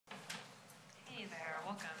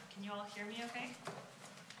Can you all hear me okay?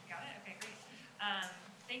 Got it? Okay, great.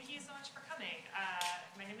 Thank you so much for coming.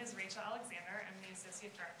 My name is Rachel Alexander. I'm the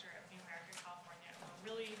Associate Director of New America, California.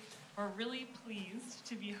 We're really pleased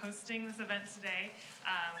to be hosting this event today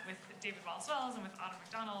with David Wallace-Wells and with Autumn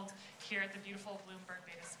McDonald here at the beautiful Bloomberg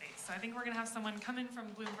Beta space. So I think we're going to have someone come in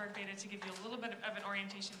from Bloomberg Beta to give you a little bit of an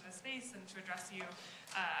orientation in the space and to address you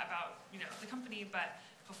about the company. But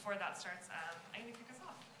before that starts, I'm going to kick us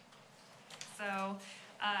off. So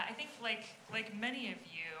I think like many of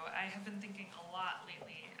you, I have been thinking a lot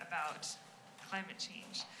lately about climate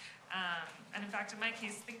change. And in fact, in my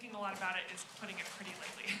case, thinking a lot about it is putting it pretty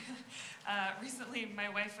lightly. Recently, my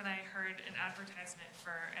wife and I heard an advertisement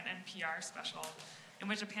for an NPR special in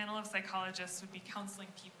which a panel of psychologists would be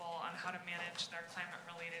counseling people on how to manage their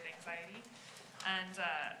climate-related anxiety. And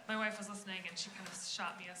my wife was listening, and she kind of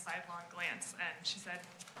shot me a sidelong glance, and she said,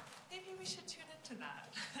 maybe we should tune into that.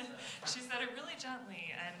 She said it really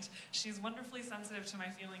gently, and she's wonderfully sensitive to my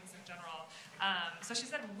feelings in general. So she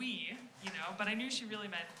said we, but I knew she really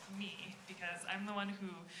meant me, because I'm the one who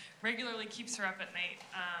regularly keeps her up at night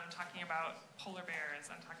talking about polar bears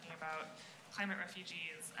and talking about climate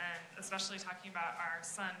refugees, and especially talking about our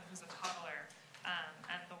son, who's a toddler,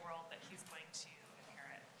 and the world that he's going to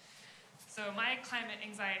inherit. So my climate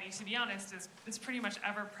anxiety, to be honest, is pretty much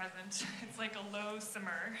ever present. It's like a low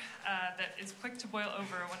simmer that is quick to boil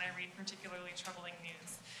over when I read particularly troubling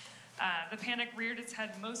news. The panic reared its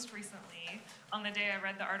head most recently on the day I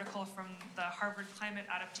read the article from the Harvard climate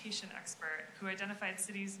adaptation expert who identified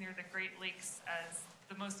cities near the Great Lakes as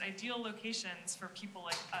the most ideal locations for people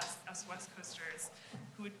like us West Coasters,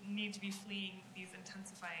 who would need to be fleeing these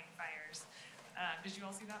intensifying fires. Did you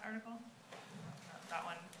all see that article? That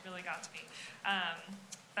one really got to me.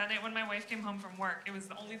 That night when my wife came home from work, it was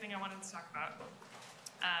the only thing I wanted to talk about.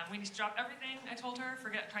 We need to drop everything, I told her,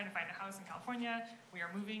 forget trying to find a house in California. We are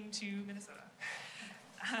moving to Minnesota.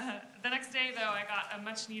 The next day, though, I got a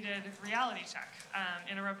much-needed reality check.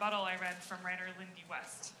 In a rebuttal I read from writer Lindy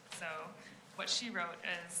West. So what she wrote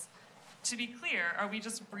is, to be clear, are we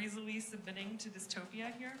just breezily submitting to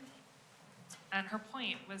dystopia here? And her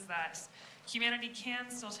point was that humanity can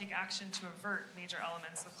still take action to avert major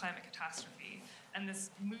elements of climate catastrophe. And this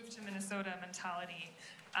move to Minnesota mentality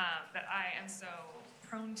that I am so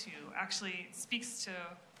prone to actually speaks to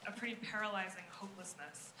a pretty paralyzing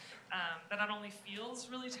hopelessness that not only feels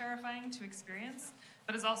really terrifying to experience,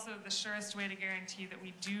 but is also the surest way to guarantee that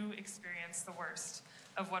we do experience the worst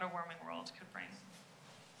of what a warming world could bring.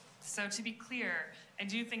 So to be clear, I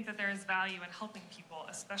do think that there is value in helping people,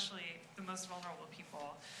 especially the most vulnerable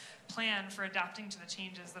people, plan for adapting to the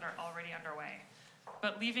changes that are already underway.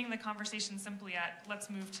 But leaving the conversation simply at, let's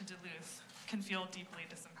move to Duluth, can feel deeply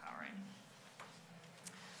disempowering.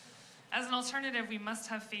 As an alternative, we must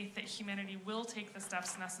have faith that humanity will take the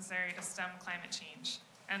steps necessary to stem climate change,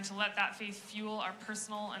 and to let that faith fuel our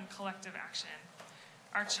personal and collective action.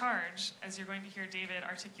 Our charge, as you're going to hear David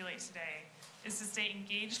articulate today, is to stay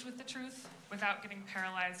engaged with the truth without getting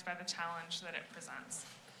paralyzed by the challenge that it presents.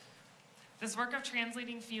 This work of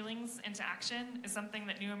translating feelings into action is something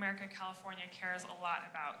that New America, California cares a lot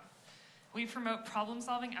about. We promote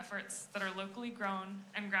problem-solving efforts that are locally grown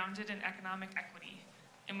and grounded in economic equity,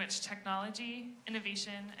 in which technology,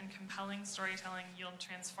 innovation, and compelling storytelling yield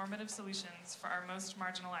transformative solutions for our most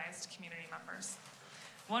marginalized community members.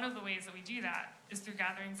 One of the ways that we do that is through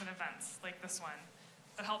gatherings and events like this one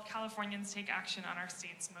that help Californians take action on our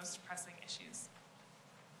state's most pressing issues.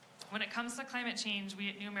 When it comes to climate change, we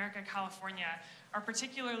at New America, California are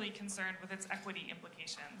particularly concerned with its equity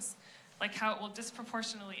implications, like how it will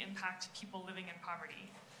disproportionately impact people living in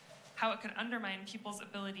poverty, how it could undermine people's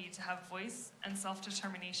ability to have voice and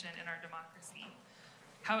self-determination in our democracy,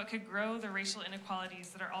 how it could grow the racial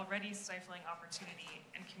inequalities that are already stifling opportunity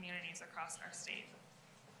in communities across our state.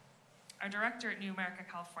 Our director at New America,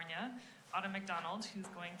 California, Autumn McDonald, who's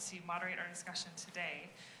going to moderate our discussion today,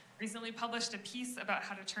 recently published a piece about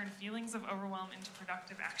how to turn feelings of overwhelm into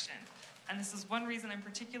productive action. And this is one reason I'm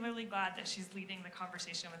particularly glad that she's leading the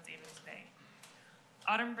conversation with David today.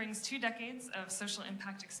 Autumn brings 2 decades of social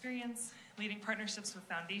impact experience, leading partnerships with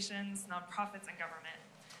foundations, nonprofits, and government.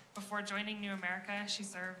 Before joining New America, she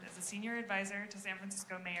served as a senior advisor to San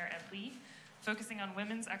Francisco Mayor Ed Lee, focusing on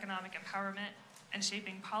women's economic empowerment and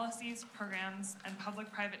shaping policies, programs, and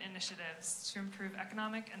public-private initiatives to improve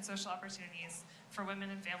economic and social opportunities for women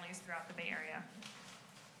and families throughout the Bay Area.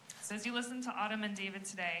 So as you listen to Autumn and David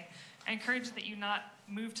today, I encourage that you not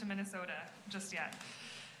move to Minnesota just yet,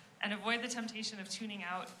 and avoid the temptation of tuning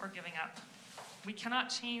out or giving up. We cannot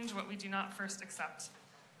change what we do not first accept.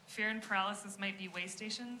 Fear and paralysis might be way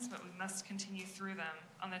stations, but we must continue through them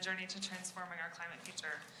on the journey to transforming our climate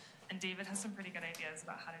future. And David has some pretty good ideas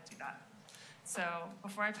about how to do that. So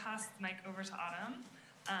before I pass the mic over to Autumn,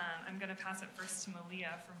 I'm going to pass it first to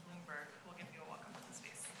Malia from Bloomberg, who will give you a welcome to the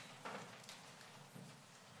space.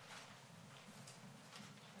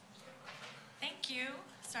 Thank you.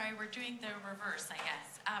 Sorry, we're doing the reverse, I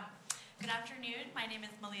guess. Good afternoon. My name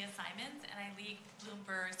is Malia Simons, and I lead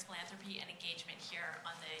Bloomberg's philanthropy and engagement here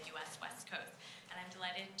on the U.S. West Coast. And I'm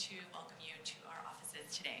delighted to welcome you to our offices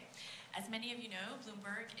today. As many of you know,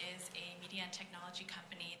 Bloomberg is a media and technology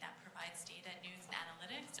company that provides data, news, and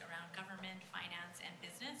analytics around government, finance, and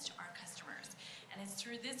business to our customers. And it's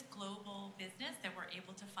through this global business that we're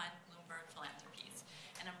able to fund Bloomberg Philanthropies,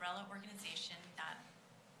 an umbrella organization that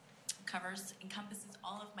encompasses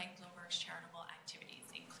all of Mike Bloomberg's charitable activities,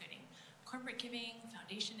 including corporate giving,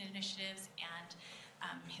 foundation initiatives, and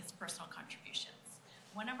his personal contributions.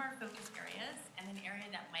 One of our focus areas, and an area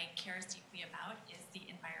that Mike cares deeply about, is the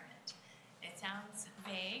environment. It sounds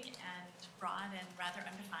vague and broad and rather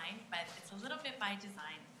undefined, but it's a little bit by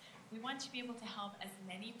design. We want to be able to help as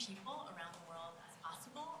many people around the world as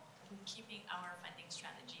possible with keeping our funding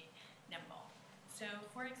strategy nimble. So,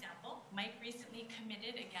 for example, Mike recently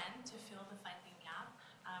committed again to fill the funding gap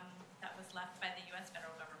that was left by the U.S.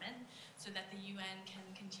 federal government so that the UN can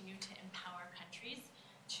continue to empower countries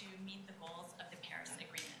to meet the goals of the Paris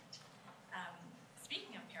Agreement.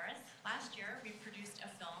 Speaking of Paris, last year we produced a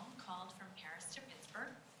film called From Paris to Pittsburgh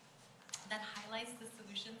that highlights the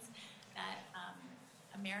solutions that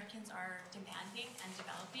Americans are demanding and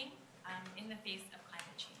developing in the face of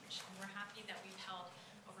climate change. And we're happy that we've held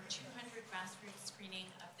over 200 grassroots screening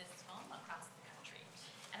of this film across the country.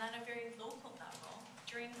 And on a very local level,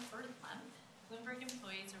 during Earth Month, Bloomberg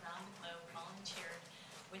employees around the globe volunteered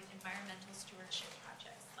with environmental stewardship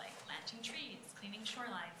projects like planting trees, cleaning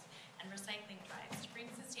shorelines, and recycling drives to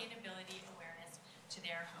bring sustainability awareness to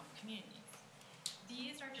their home communities.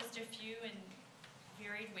 These are just a few and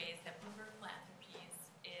varied ways that Bloomberg Philanthropies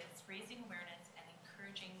is raising awareness and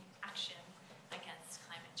encouraging action against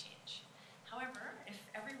climate change. However, if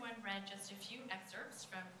everyone read just a few excerpts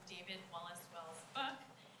from David Wallace-Wells' book,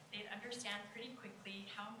 they'd understand pretty quickly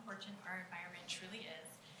how important our environment truly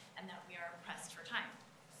is and that we are pressed for time.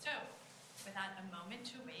 So, without a moment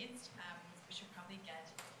to waste, we should probably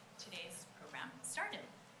get today's program started.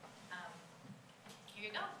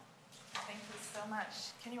 Here you go. Thank you so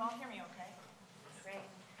much. Can you all hear me okay? Great.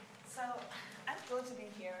 So I'm thrilled to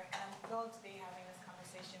be here, and I'm thrilled to be having this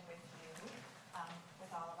conversation with you,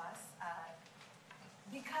 with all of us,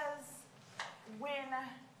 because when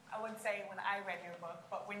I read your book,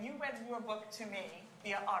 but when you read your book to me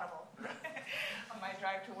via Audible on my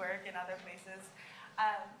drive to work and other places,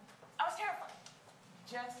 I was terrified,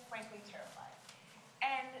 just frankly terrified.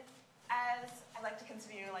 And as I like to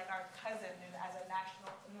consider you like our cousin as a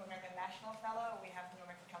New American National Fellow, we have New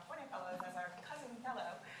American California Fellows as our cousin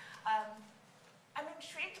fellow, I'm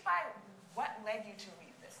intrigued by what led you to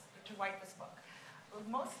write this book.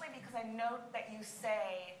 Mostly because I note that you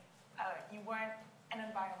say you weren't an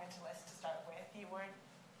environmentalist to start with. You weren't,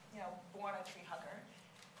 born a tree hugger.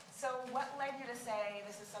 So what led you to say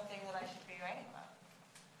this is something that I should be writing about?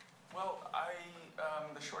 Well,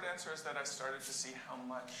 the short answer is that I started to see how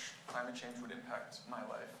much climate change would impact my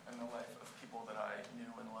life and the life of people that I knew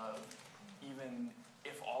and loved, even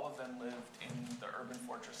if all of them lived in the urban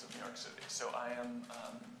fortress of New York City. So I am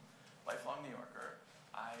a lifelong New Yorker.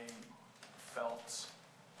 I felt,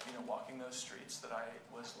 walking those streets that I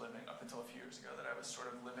was living up until a few years ago, that I was sort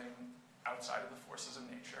of living outside of the forces of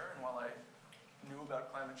nature. And while I knew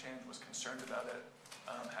about climate change, was concerned about it,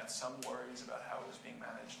 had some worries about how it was being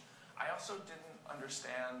managed, I also didn't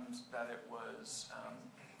understand that it was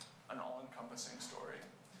an all-encompassing story,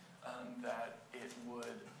 that it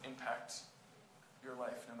would impact your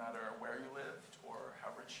life no matter where you lived or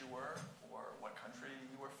how rich you were or what country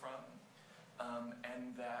you were from,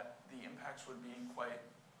 and that the impacts would be quite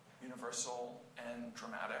universal and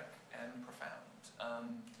dramatic and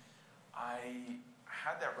profound. I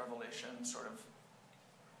had that revelation sort of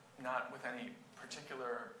not with any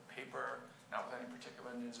particular paper, not with any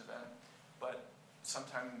particular news event, but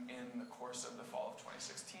sometime in the course of the fall of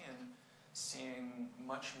 2016, seeing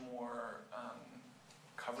much more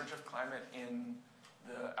coverage of climate in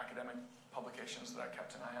the academic publications that I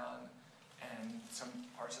kept an eye on, and some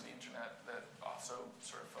parts of the internet that also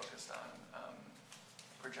sort of focused on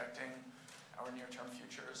projecting our near-term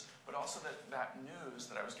futures, but also that news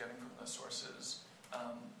that I was getting from those sources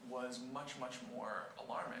was much, much more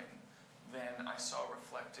alarming than I saw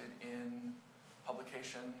reflected in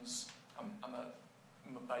publications. I'm a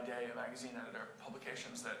by day a magazine editor,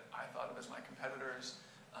 publications that I thought of as my competitors,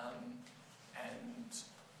 and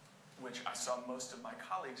which I saw most of my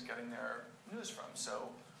colleagues getting their news from. So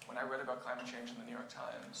when I read about climate change in the New York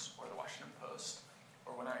Times or the Washington Post,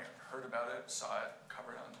 or when I heard about it, saw it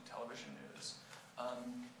covered on television news,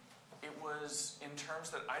 it was in terms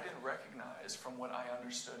that I didn't recognize from what I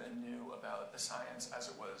understood and knew about the science as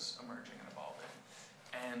it was emerging and evolving.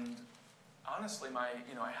 And honestly,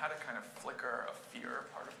 I had a kind of flicker of fear.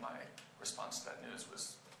 Part of my response to that news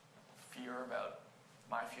was fear about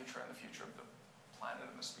my future and the future of the planet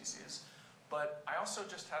and the species. But I also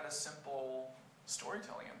just had a simple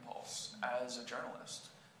storytelling impulse as a journalist,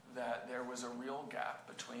 that there was a real gap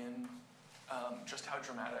between just how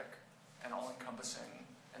dramatic and all-encompassing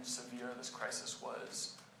and severe this crisis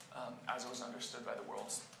was as it was understood by the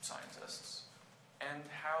world's scientists, and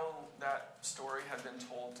how that story had been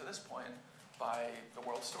told to this point by the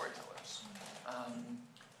world's storytellers.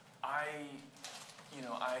 I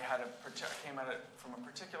came at it from a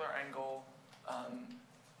particular angle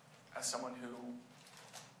as someone who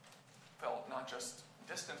felt not just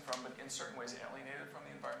distant from, but in certain ways alienated from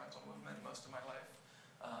the environmental movement most of my life.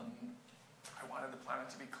 I wanted the planet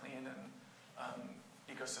to be clean and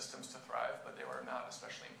ecosystems to thrive, but they were not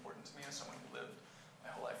especially important to me as someone who lived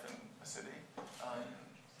my whole life in a city,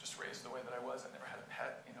 just raised the way that I was. I never had a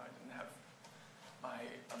pet. I didn't have my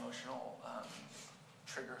emotional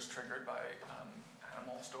triggers triggered by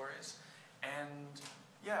animal stories. And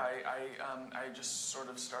yeah, I just sort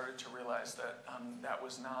of started to realize that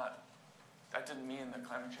that didn't mean that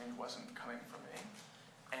climate change wasn't coming for me.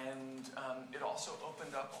 And it also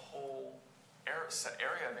opened up a whole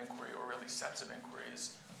area of inquiry, or really sets of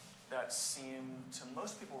inquiries, that seem to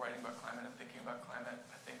most people writing about climate and thinking about climate,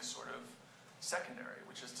 I think, sort of secondary,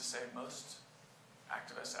 which is to say most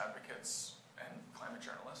activists, advocates, and climate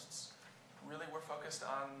journalists really were focused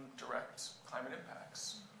on direct climate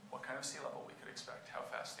impacts. What kind of sea level we could expect, how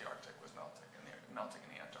fast the Arctic was melting in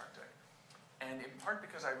the Antarctic. And in part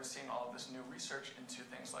because I was seeing all of this new research into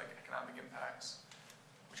things like economic impacts,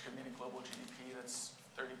 which could mean a global GDP that's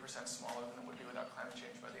 30% smaller than it would be without climate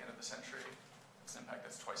change by the end of the century. It's an impact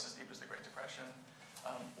that's twice as deep as the Great Depression,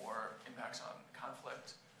 or impacts on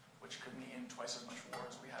conflict, which could mean twice as much war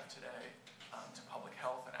as we have today, to public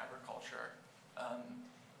health and agriculture.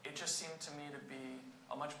 It just seemed to me to be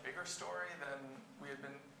a much bigger story than we had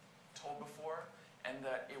been told before, and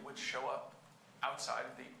that it would show up outside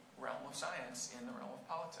of the realm of science, in the realm of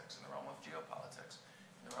politics, in the realm of geopolitics,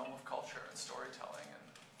 in the realm of culture and storytelling, and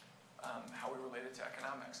how we related to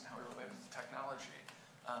economics and how we related to technology.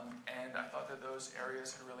 And I thought that those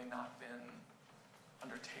areas had really not been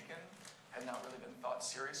undertaken, had not really been thought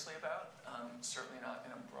seriously about, certainly not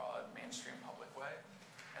in a broad mainstream public way.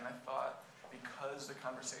 And I thought, because the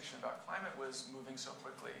conversation about climate was moving so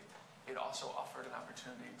quickly, it also offered an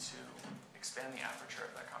opportunity to expand the aperture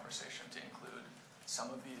of that conversation to include some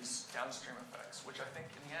of these downstream effects, which I think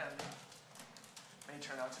in the end may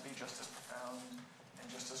turn out to be just as profound and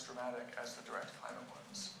just as dramatic as the direct climate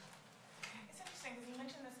ones. It's interesting because you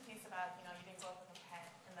mentioned this piece about, you didn't grow up with a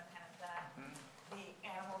pet, and the kind of the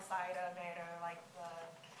animal side of it, or like the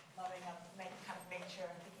loving of kind of nature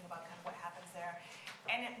and thinking about kind of what happens there.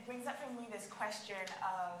 And it brings up for me this question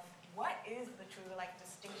of what is the true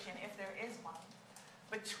distinction, if there is one,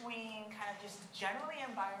 between kind of just generally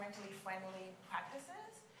environmentally friendly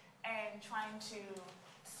practices and trying to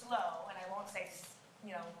slow, and I won't say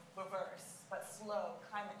reverse, but slow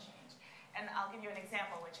climate change. And I'll give you an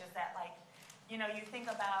example, which is that you think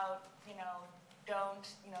about don't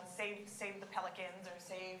save the pelicans, or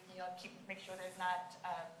make sure there's not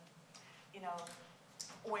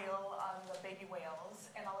oil on the baby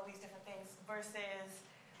whales and all of these different things, versus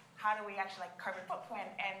how do we actually carbon footprint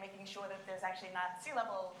and making sure that there's actually not sea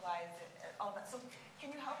level rise, all of that. So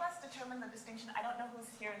can you help us determine the distinction? I don't know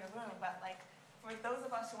who's here in the room, but for those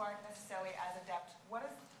of us who aren't necessarily as adept, what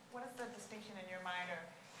is the distinction in your mind, or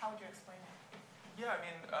how would you explain it? Yeah,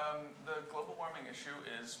 the global warming issue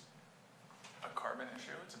is a carbon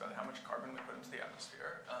issue. It's about how much carbon we put into the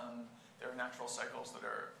atmosphere. There are natural cycles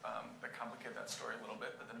that complicate that story a little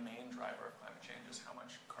bit, but the main driver of climate change is how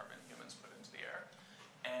much carbon humans put into the air.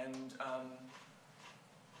 And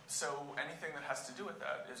so anything that has to do with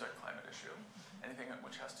that is a climate issue. Anything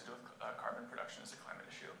which has to do with carbon production is a climate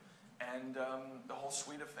issue. And the whole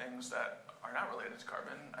suite of things that are not related to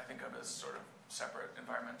carbon, I think of as sort of separate,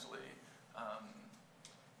 environmentally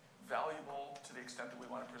valuable to the extent that we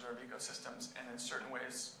want to preserve ecosystems, and in certain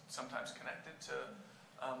ways sometimes connected to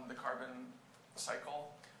the carbon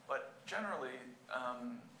cycle. But generally,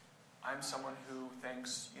 I'm someone who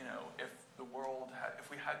thinks, if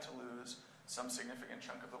we had to lose some significant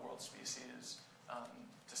chunk of the world's species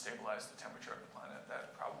to stabilize the temperature of the planet,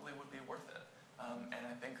 that probably would be worth it. And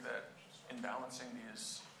I think that in balancing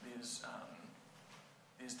these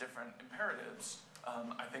different imperatives,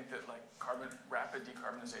 I think that like rapid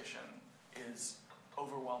decarbonization is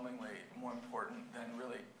overwhelmingly more important than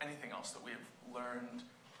really anything else that we've learned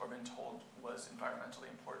or been told was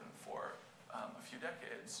environmentally important for a few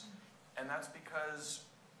decades. And that's because,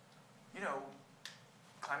 you know,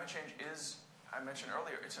 climate change is, I mentioned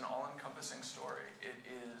earlier, it's an all-encompassing story. It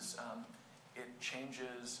is, it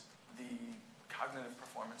changes the cognitive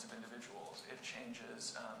performance of individuals. It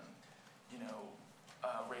changes,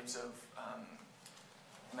 rates of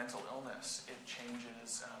mental illness. It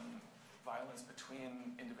changes violence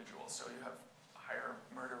between individuals. So you have higher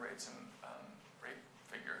murder rates and rape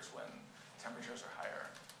figures when temperatures are higher.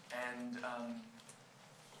 And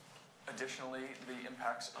additionally, the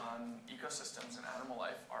impacts on ecosystems and animal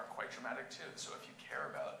life are quite dramatic too. So if you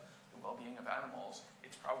care about the well-being of animals,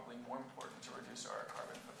 it's probably more important to reduce our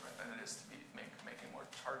carbon footprint than it is to be making more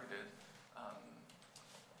targeted,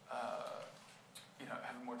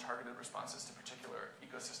 having more targeted responses to particular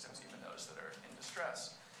ecosystems, even those that are in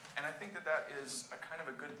distress. And I think that that is a kind of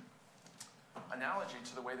a good analogy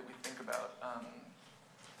to the way that we think about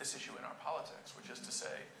this issue in our politics, which is to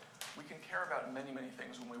say, we can care about many, many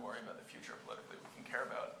things when we worry about the future politically. We can care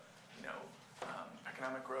about,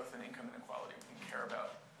 economic growth and income inequality. We can care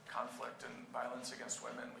about conflict and violence against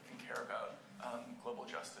women. We can care about global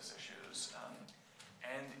justice issues.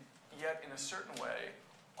 And yet, in a certain way,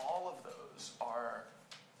 all of those are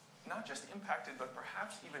not just impacted, but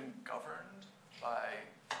perhaps even governed by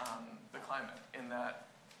the climate, in that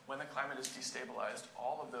when the climate is destabilized,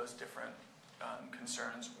 all of those different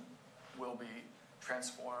concerns will be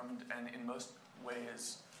transformed and in most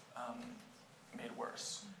ways made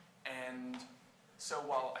worse. And so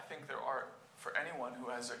while I think there are, for anyone who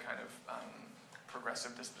has a kind of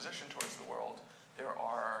progressive disposition towards the world, there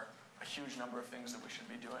are a huge number of things that we should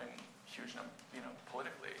be doing,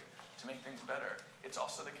 politically, to make things better. It's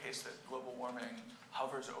also the case that global warming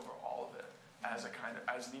hovers over all of it as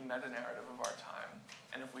as the meta-narrative of our time.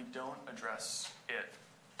 And if we don't address it,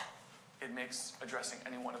 it makes addressing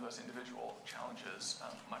any one of those individual challenges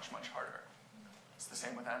much, much harder. It's the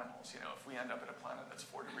same with animals. If we end up at a planet that's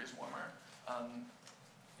 4 degrees warmer,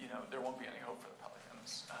 there won't be any hope for the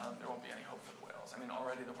pelicans. There won't be any hope for the whales. I mean,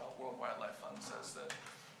 already the World Wildlife Fund says that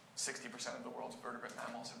 60% of the world's vertebrate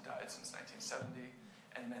mammals have died since 1970,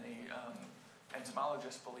 and many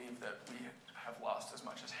entomologists believe that we have lost as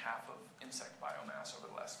much as half of insect biomass over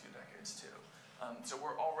the last few decades, too. So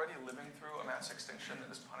we're already living through a mass extinction that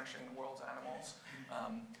is punishing the world's animals.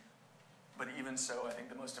 But even so, I think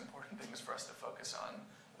the most important thing is for us to focus on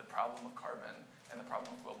the problem of carbon and the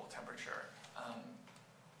problem of global temperature.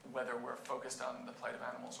 Whether we're focused on the plight of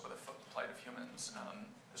animals or the plight of humans,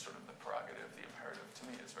 is sort of the prerogative, the imperative, to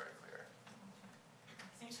me, is very clear.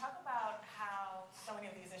 So you talk about how so many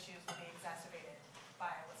of these issues will be exacerbated by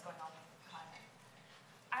what's going on with the climate.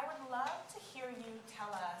 I would love to hear you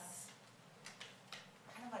tell us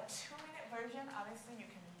kind of a 2-minute version. Obviously, you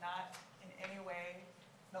cannot in any way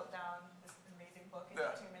note down this amazing book in 2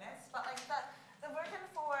 minutes, but like the version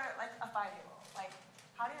for like a 5-year-old. Like,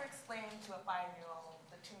 how do you explain to a 5-year-old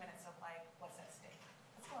the 2 minutes of like what's at stake?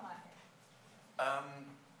 What's going on here?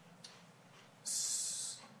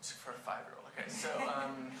 For a 5-year-old, okay. So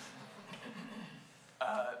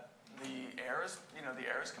the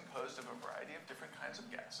air is composed of a variety of different kinds of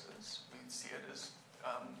gases. We see it as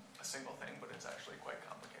a single thing, but it's actually quite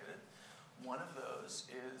complicated. One of those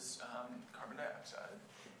is carbon dioxide.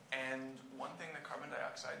 And one thing that carbon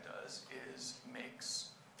dioxide does is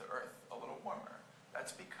makes the Earth a little warmer.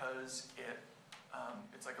 That's because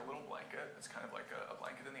it's like a little blanket. It's kind of like a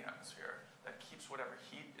blanket in the atmosphere that keeps whatever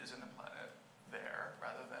heat is in the planet there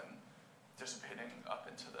rather than dissipating up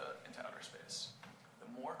into outer space. The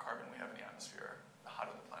more carbon we have in the atmosphere, the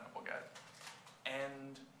hotter the planet will get.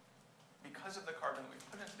 And because of the carbon that we've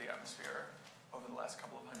put into the atmosphere over the last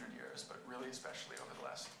couple of 100 years, but really especially over the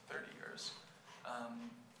last 30 years,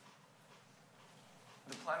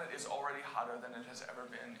 the planet is already hotter than it has ever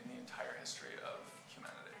been in the entire history of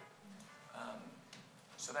humanity.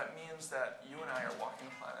 So that means that you and I are walking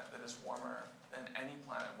a planet that is warmer than any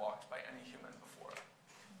planet walked by any human before.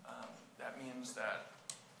 That means that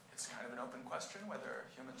it's kind of an open question whether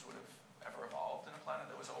humans would have ever evolved in a planet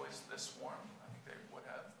that was always this warm. I think they would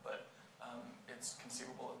have, but it's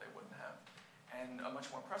conceivable that they wouldn't have. And a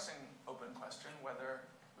much more pressing open question whether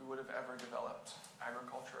we would have ever developed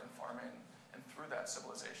agriculture and farming and through that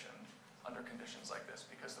civilization under conditions like this,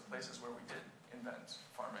 because the places where we did invent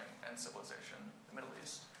farming and civilization, the Middle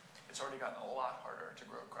East, it's already gotten a lot harder to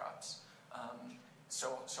grow crops.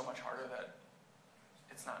 So much harder that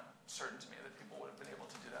it's not certain to me that people would have been able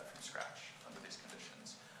to do that from scratch under these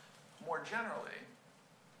conditions. More generally,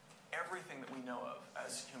 everything that we know of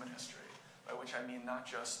as human history, by which I mean not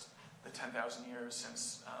just the 10,000 years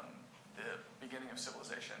since the beginning of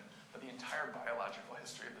civilization, but the entire biological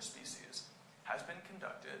history of the species, has been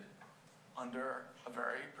conducted under a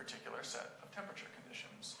very particular set of temperature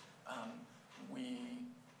conditions.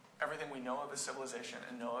 Everything we know of as civilization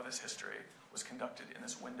and know of as history was conducted in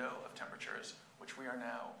this window of temperatures, which we are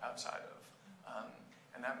now outside of.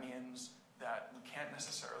 And that means that we can't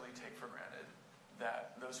necessarily take for granted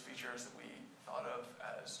that those features that we thought of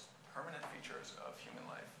as permanent features of human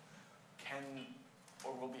life can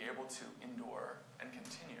or will be able to endure and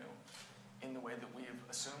continue in the way that we've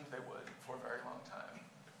assumed they would for a very long time.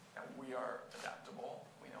 And we are adaptable.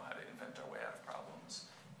 We know how to invent our way out of problems.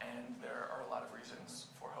 And there are a lot of reasons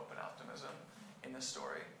for hope and optimism in this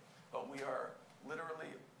story. But we are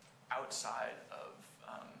literally outside of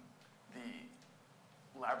the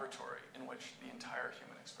laboratory in which the entire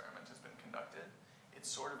human experiment has been conducted. It's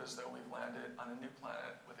sort of as though we've landed on a new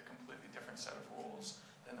planet with a completely different set of rules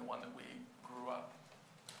than the one that we grew up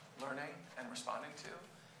learning and responding to.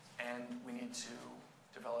 And we need to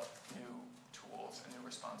develop new tools and new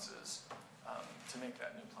responses to make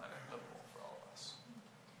that new planet livable for all of us.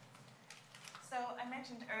 So I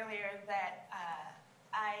mentioned earlier that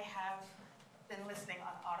I have been listening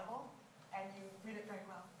on Audible, and you read it very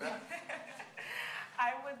well.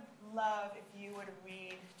 I would love if you would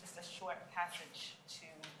read just a short passage to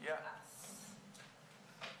us.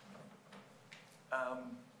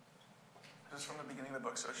 This is from the beginning of the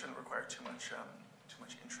book, so it shouldn't require too much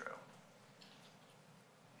intro.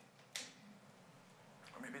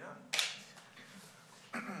 Or maybe not.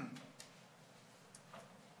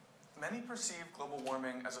 Many perceive global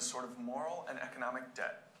warming as a sort of moral and economic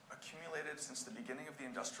debt accumulated since the beginning of the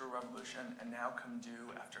Industrial Revolution and now come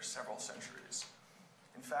due after several centuries.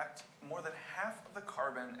 In fact, more than half of the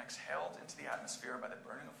carbon exhaled into the atmosphere by the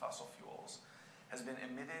burning of fossil fuels has been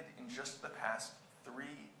emitted in just the past 3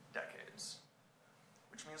 decades,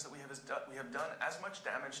 which means that we have done as much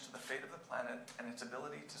damage to the fate of the planet and its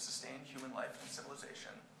ability to sustain human life and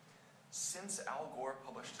civilization since Al Gore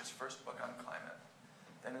published his first book on climate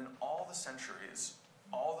than in all the centuries,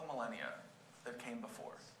 all the millennia that came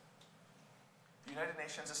before. The United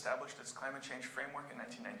Nations established its climate change framework in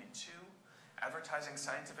 1992, advertising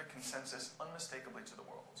scientific consensus unmistakably to the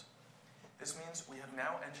world. This means we have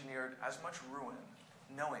now engineered as much ruin,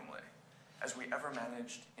 knowingly, as we ever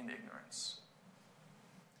managed in ignorance.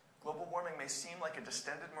 Global warming may seem like a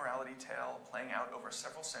distended morality tale playing out over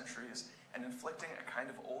several centuries and inflicting a kind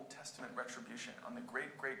of Old Testament retribution on the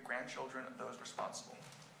great-great-grandchildren of those responsible.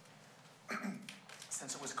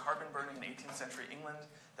 Since it was carbon burning in 18th century England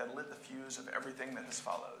that lit the fuse of everything that has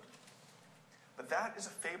followed. But that is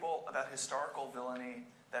a fable about historical villainy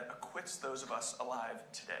that acquits those of us alive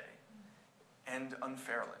today, and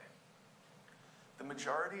unfairly. The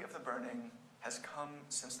majority of the burning has come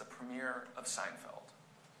since the premiere of Seinfeld.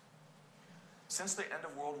 Since the end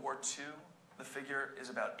of World War II, the figure is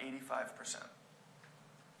about 85%.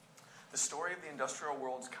 The story of the industrial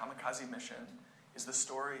world's kamikaze mission is the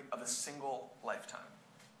story of a single lifetime.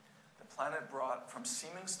 The planet brought from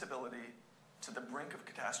seeming stability to the brink of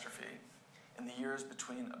catastrophe in the years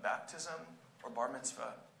between a baptism or bar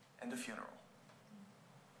mitzvah and a funeral.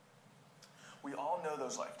 We all know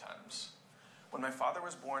those lifetimes. When my father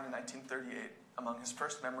was born in 1938, among his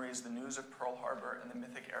first memories, the news of Pearl Harbor and the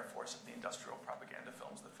mythic Air Force of the industrial propaganda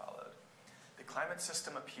films that followed. The climate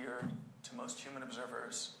system appeared, to most human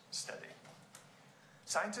observers, steady.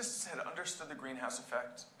 Scientists had understood the greenhouse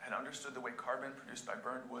effect, had understood the way carbon produced by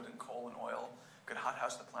burned wood and coal and oil could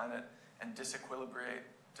hothouse the planet and disequilibrate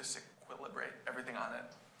everything on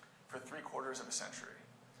it for 3/4 of a century.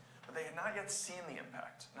 But they had not yet seen the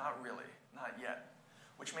impact, not really, not yet,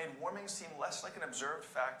 which made warming seem less like an observed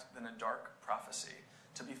fact than a dark prophecy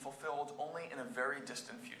to be fulfilled only in a very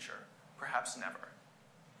distant future, perhaps never.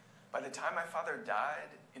 By the time my father died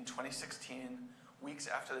in 2016, weeks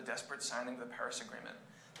after the desperate signing of the Paris Agreement,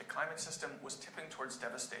 the climate system was tipping towards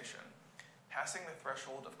devastation, passing the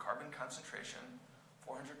threshold of carbon concentration,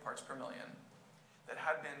 400 parts per million, that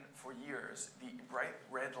had been, for years, the bright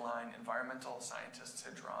red line environmental scientists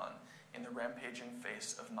had drawn in the rampaging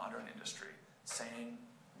face of modern industry, saying,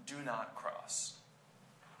 "Do not cross."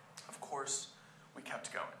 Of course, we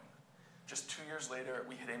kept going. Just 2 years later,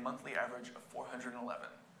 we hit a monthly average of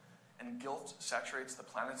 411, and guilt saturates the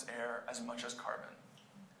planet's air as much as carbon,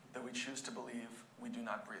 though we choose to believe we do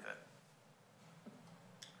not breathe it.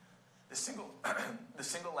 The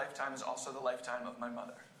single lifetime is also the lifetime of my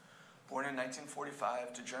mother, born in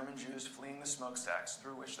 1945 to German Jews fleeing the smokestacks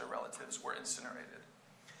through which their relatives were incinerated,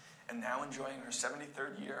 and now enjoying her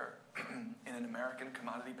 73rd year in an American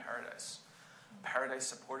commodity paradise. Paradise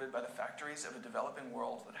supported by the factories of a developing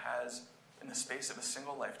world that has, in the space of a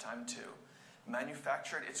single lifetime too,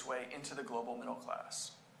 manufactured its way into the global middle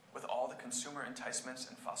class, with all the consumer enticements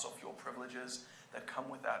and fossil fuel privileges that come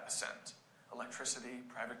with that ascent: electricity,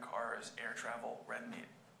 private cars, air travel, red meat.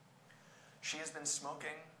 She has been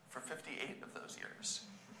smoking for 58 of those years,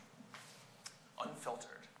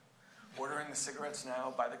 unfiltered, ordering the cigarettes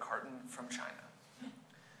now by the carton from China.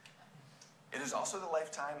 It is also the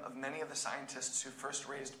lifetime of many of the scientists who first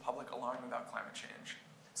raised public alarm about climate change,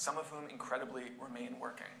 some of whom incredibly remain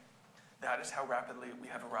working. That is how rapidly we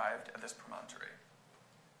have arrived at this promontory.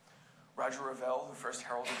 Roger Revelle, who first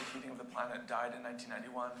heralded the heating of the planet, died in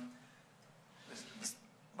 1991.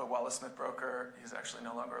 But Wallace-Smith Broker, he's actually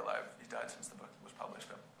no longer alive. He died since the book was published.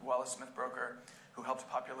 But Wallace-Smith Broker, who helped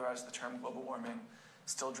popularize the term global warming,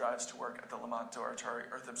 still drives to work at the Lamont Doratory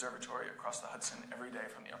Earth Observatory across the Hudson every day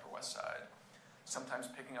from the Upper West Side, sometimes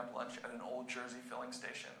picking up lunch at an old Jersey filling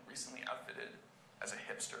station recently outfitted as a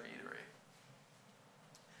hipster eatery.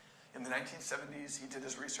 In the 1970s, he did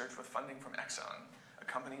his research with funding from Exxon, a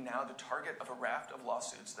company now the target of a raft of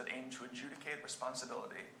lawsuits that aim to adjudicate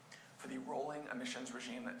responsibility for the rolling emissions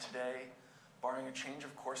regime that today, barring a change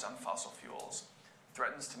of course on fossil fuels,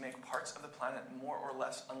 threatens to make parts of the planet more or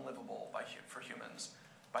less unlivable for humans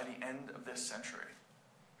by the end of this century.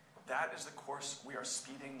 That is the course we are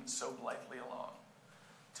speeding so blithely along,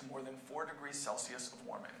 to more than 4 degrees Celsius of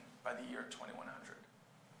warming by the year 2100.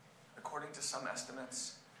 According to some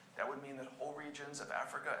estimates, that would mean that whole regions of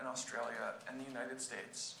Africa and Australia and the United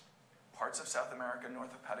States, parts of South America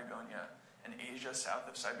north of Patagonia, and Asia south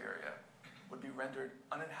of Siberia would be rendered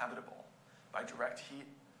uninhabitable by direct heat,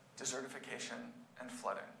 desertification, and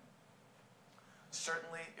flooding.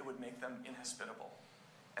 Certainly, it would make them inhospitable,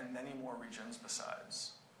 and many more regions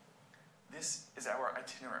besides. This is our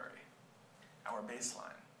itinerary, our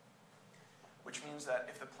baseline, which means that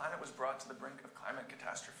if the planet was brought to the brink of climate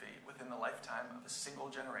catastrophe within the lifetime of a single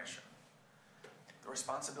generation, the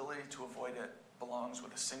responsibility to avoid it belongs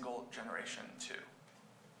with a single generation too.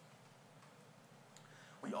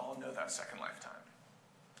 We all know that second lifetime.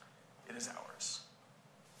 It is ours.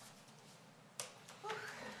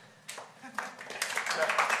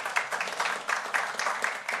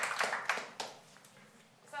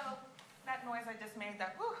 So that noise I just made,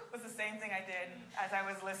 that whew, was the same thing I did as I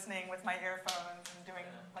was listening with my earphones and doing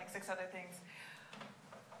like 6 other things.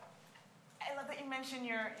 I love that you mentioned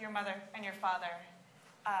your mother and your father,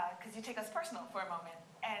 because you take us personal for a moment.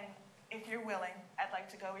 And if you're willing, I'd like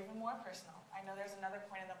to go even more personal. I know there's another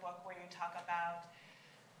point in the book where you talk about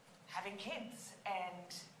having kids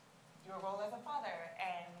and your role as a father,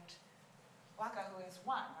 and Waka, who is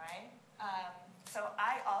 1, right? So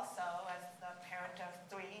I also, as the parent of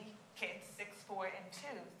 3 kids, 6, 4, and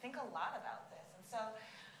 2, think a lot about this. And so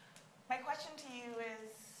my question to you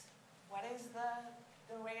is, what is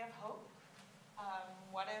the ray of hope?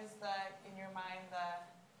 What is in your mind,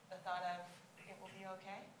 the thought of it will be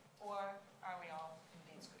okay? Or are we all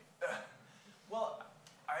indeed screwed? Well,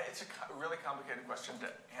 it's a really complicated question to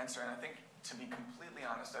answer, and I think, to be completely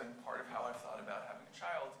honest, I think part of how I've thought about having a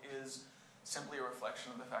child is simply a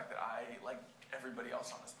reflection of the fact that I, like everybody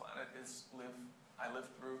else on this planet, I live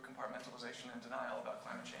through compartmentalization and denial about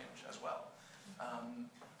climate change as well.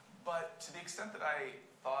 But to the extent that I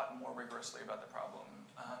thought more rigorously about the problem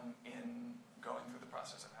in going through the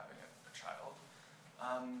process of having a child,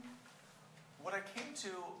 what I came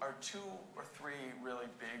to are 2 or 3 really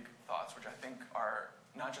big thoughts, which I think are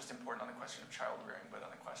not just important on the question of child rearing, but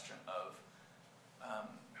on the question of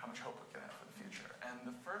how much hope we can have for the future. And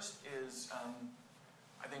the first is,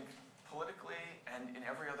 I think politically and in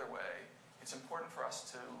every other way, it's important for us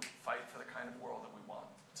to fight for the kind of world that we want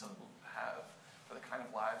to have, for the kind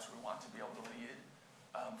of lives we want to be able to lead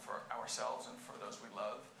for ourselves and for those we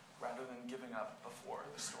love, rather than giving up before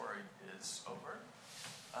the story is over.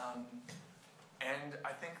 And I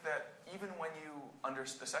think that even when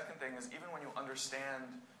the second thing is, even when you understand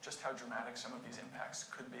just how dramatic some of these impacts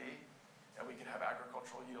could be, that we could have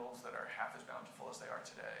agricultural yields that are half as bountiful as they are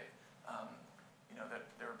today, that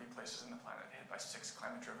there would be places in the planet hit by 6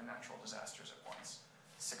 climate-driven natural disasters at once,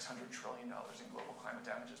 $600 trillion in global climate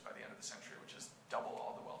damages by the end of the century, which is double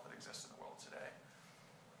all the wealth that exists in the world today.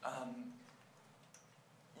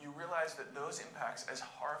 You realize that those impacts, as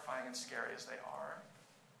horrifying and scary as they are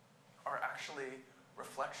actually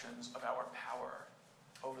reflections of our power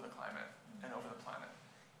over the climate and over the planet.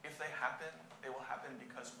 If they happen, They will happen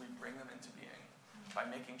because we bring them into being by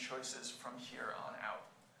making choices from here on out.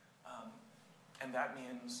 And that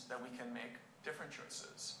means that we can make different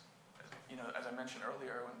choices. As I mentioned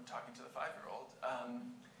earlier when talking to the 5-year-old,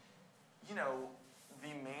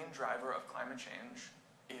 the main driver of climate change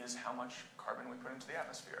is how much carbon we put into the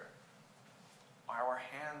atmosphere. Our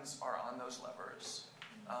hands are on those levers.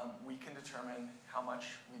 We can determine how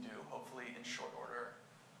much we do. Hopefully, in short order,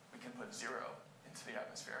 we can put 0 into the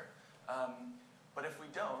atmosphere. But if we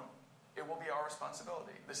don't, it will be our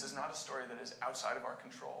responsibility. This is not a story that is outside of our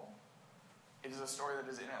control. It is a story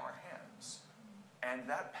that is in our hands. And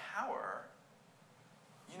that power,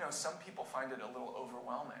 some people find it a little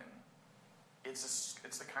overwhelming. It's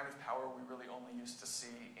the kind of power we really only used to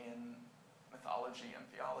see in mythology and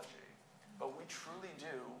theology. But we truly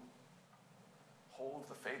do hold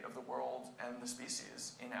the fate of the world and the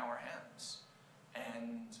species in our hands.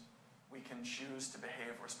 And we can choose to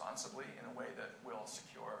behave responsibly in a way that will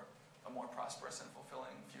secure a more prosperous and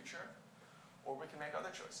fulfilling future, or we can make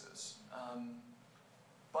other choices.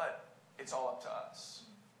 But it's all up to us.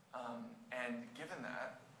 And given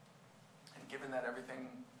that everything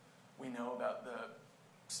we know about the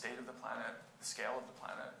state of the planet, the scale of the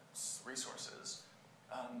planet's resources,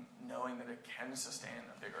 knowing that it can sustain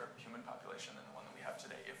a bigger human population than the one that we have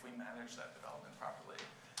today if we manage that development properly,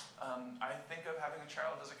 I think of having a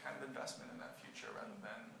child as a kind of investment in that future rather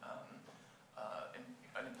than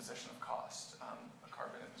an imposition of cost, a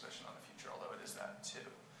carbon imposition on the future, although it is that too.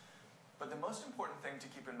 But the most important thing to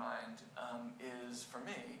keep in mind is, for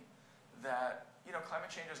me, that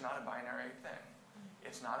climate change is not a binary thing.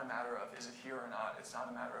 It's not a matter of is it here or not. It's not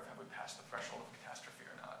a matter of have we passed the threshold of catastrophe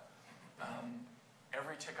or not.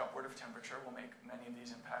 Every tick upward of temperature will make many of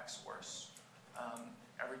these impacts worse.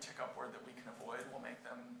 Every tick upward that we can avoid will make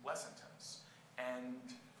them less intense. And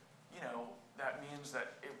that means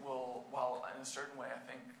that it will, while in a certain way I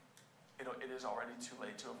think it is already too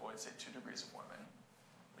late to avoid, say, 2 degrees of warming,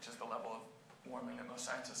 which is the level of warming that most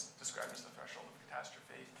scientists describe as the threshold of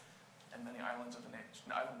catastrophe, and many island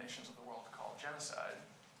nations of the world call genocide.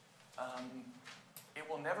 It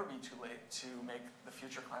will never be too late to make the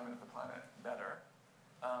future climate of the planet better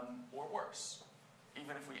or worse.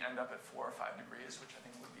 Even if we end up at 4 or 5 degrees, which I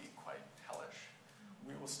think would be quite hellish,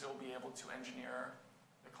 we will still be able to engineer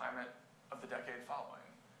the climate of the decade following,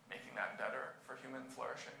 making that better for human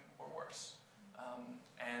flourishing or worse.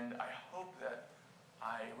 And I hope that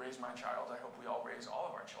I raise my child, I hope we all raise all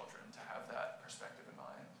of our children to have that perspective in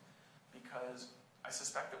mind, because I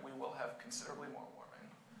suspect that we will have considerably more warming.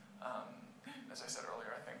 As I said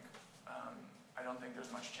earlier, I don't think there's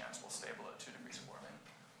much chance we'll stay below 2 degrees of warming.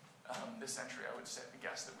 This century, I would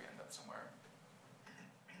guess that we end up somewhere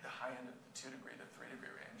the high end of the 2 degree to 3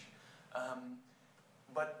 degree range.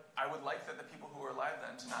 But I would like that the people who are alive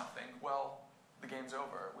then to not think, well, the game's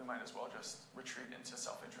over. We might as well just retreat into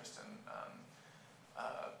self-interest and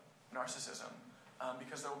narcissism,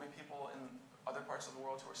 because there will be people in other parts of the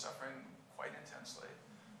world who are suffering quite intensely.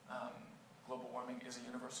 Global warming is a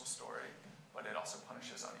universal story, but it also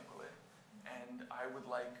punishes unequally. And I would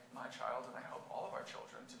like my child, and I hope all of our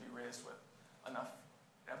children, to be raised with enough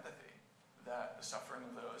empathy that the suffering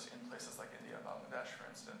of those in places like India and Bangladesh, for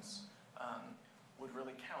instance, would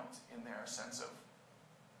really count in their sense of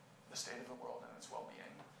the state of the world and its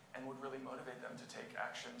well-being, and would really motivate them to take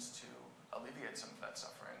actions to alleviate some of that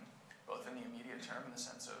suffering, both in the immediate term in the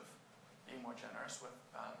sense of being more generous with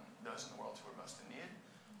those in the world who are most in need,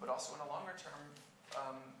 but also in a longer term,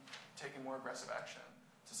 taking more aggressive action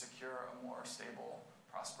to secure a more stable,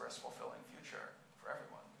 prosperous, fulfilling future for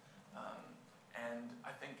everyone. And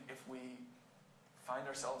I think if we find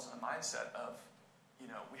ourselves in a mindset of,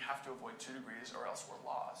 we have to avoid 2 degrees or else we're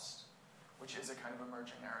lost, which is a kind of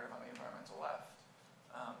emerging narrative on the environmental left,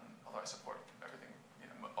 although I support everything,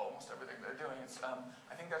 almost everything they're doing.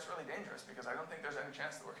 I think that's really dangerous, because I don't think there's any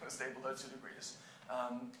chance that we're going to stay below 2 degrees.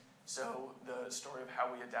 So the story of how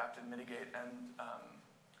we adapt and mitigate and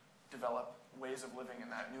develop ways of living in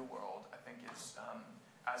that new world, I think, is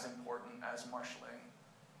as important as marshaling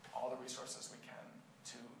all the resources we can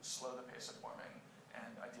to slow the pace of warming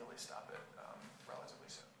and ideally stop it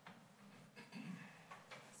relatively soon.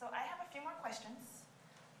 So I have a few more questions,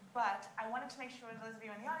 but I wanted to make sure those of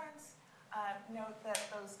you in the audience note that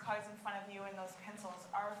those cards in front of you and those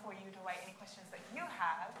pencils are for you to write any questions that you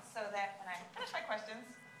have, so that when I finish my questions,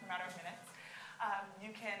 in a matter of minutes,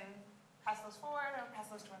 you can pass those forward or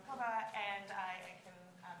pass those to Rakova, and I can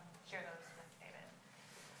share those with David.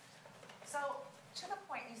 So to the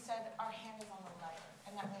point, you said our hand is on the lever,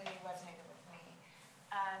 and that really resonated with me.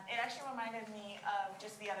 it actually reminded me of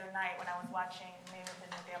just the other night when I was watching maybe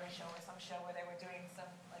the Daily Show or some show where they were doing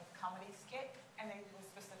some like comedy skit, and they were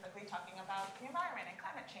specifically talking about the environment and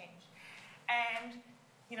climate change. And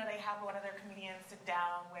you know, they have one of their comedians sit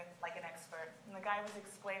down with like an expert, and the guy was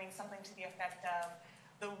explaining something to the effect of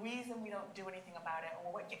the reason we don't do anything about it,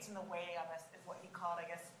 or what gets in the way of us, is what he called, I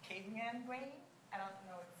guess, caveman brain. I don't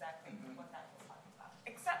know exactly what that was talking about,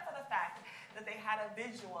 except for the fact that they had a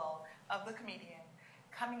visual of the comedian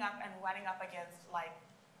coming up and running up against like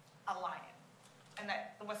a lion, and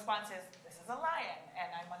that the response is, "This is a lion,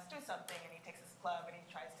 and I must do something." And he takes his club and he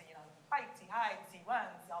tries to, you know, he fights, he hides, he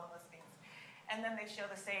runs, all of those things. And then they show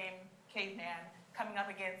the same caveman coming up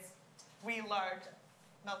against really large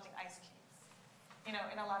melting ice cubes. You know,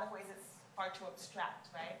 in a lot of ways it's far too abstract,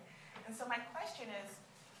 right? And so my question is,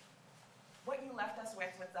 what you left us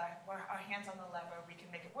with our hands on the lever, we can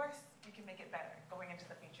make it worse, we can make it better going into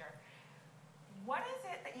the future. What is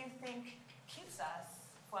it that you think keeps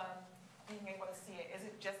us from being able to see it? Is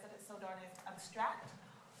it just that it's so darn abstract?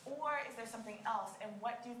 Or is there something else? And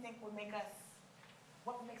what do you think would make us,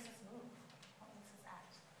 what makes us move?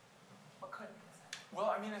 What could be said? Well,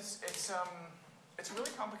 I mean, it's a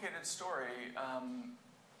really complicated story.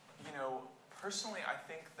 You know, personally, I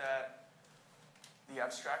think that the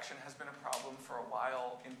abstraction has been a problem for a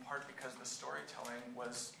while, in part because the storytelling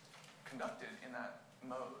was conducted in that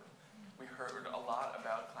mode. We heard a lot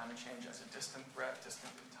about climate change as a distant threat,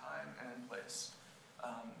 distant in time and in place.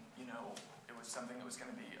 You know, it was something that was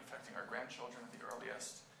going to be affecting our grandchildren at the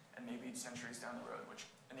earliest, and maybe centuries down the road, which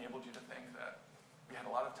enabled you to think that we had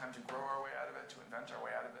a lot of time to grow our way out of it, to invent our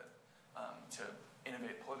way out of it, to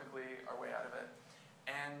innovate politically our way out of it.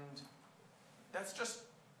 And that's just,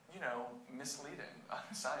 you know, misleading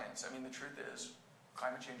science. I mean, the truth is,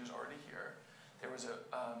 climate change is already here. There was a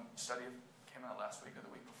study that came out last week or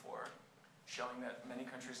the week before showing that many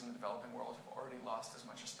countries in the developing world have already lost as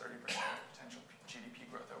much as 30% of potential GDP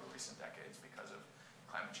growth over recent decades because of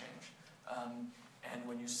climate change. And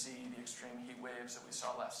when you see the extreme heat waves that we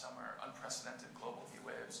saw last summer, unprecedented global heat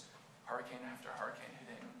waves, hurricane after hurricane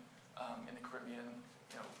hitting in the Caribbean,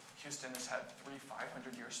 you know, Houston has had 3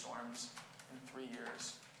 500-year storms in 3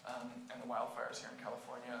 years, and the wildfires here in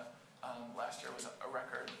California last year was a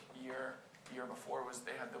record year. The year before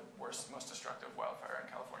they had the worst, most destructive wildfire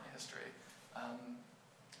in California history.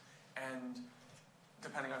 And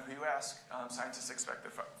depending on who you ask, scientists expect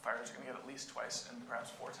that fires are going to get at least twice and perhaps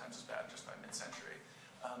 4 times as bad just by mid-century.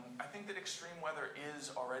 I think that extreme weather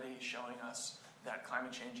is already showing us that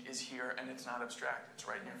climate change is here and it's not abstract, it's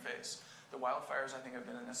right in your face. The wildfires, I think, have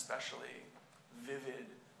been an especially vivid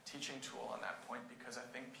teaching tool on that point, because I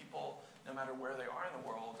think people, no matter where they are in the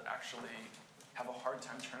world, actually have a hard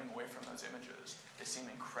time turning away from those images. They seem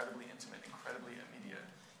incredibly intimate, incredibly immediate.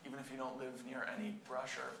 Even if you don't live near any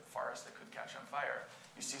brush or forest that could catch on fire,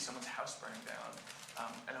 you see someone's house burning down,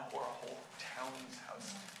 and a whole town's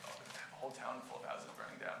house, a whole town full of houses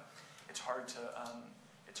burning down. It's hard to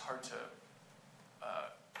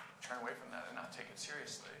turn away from that and not take it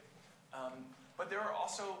seriously. But there are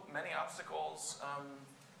also many obstacles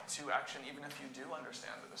to action, even if you do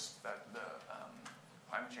understand that the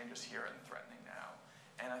climate change is here and threatening now.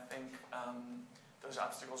 And I think those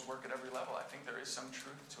obstacles work at every level. I think there is some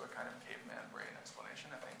truth to a kind of caveman brain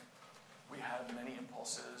explanation. I think we have many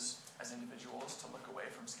impulses as individuals to look away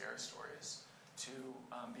from scary stories, to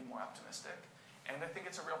be more optimistic. And I think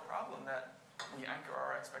it's a real problem that we anchor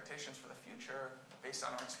our expectations for the future based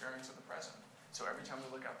on our experience of the present. So every time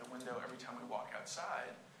we look out the window, every time we walk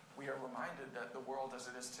outside, we are reminded that the world as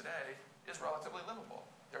it is today is relatively livable.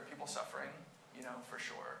 There are people suffering, you know, for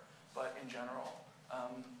sure, but in general,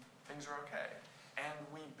 things are okay. And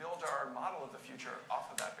we build our model of the future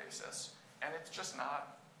off of that basis, and it's just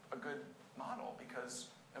not a good model,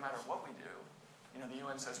 because no matter what we do, you know, the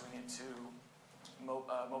UN says we need to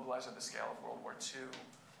mobilize at the scale of World War II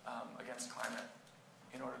against climate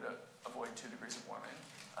in order to avoid 2 degrees of warming.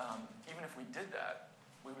 Even if we did that,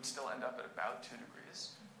 we would still end up at about 2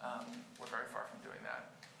 degrees. We're very far from doing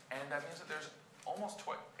that. And that means that there's almost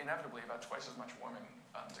inevitably about twice as much warming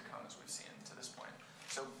to come as we've seen to this point.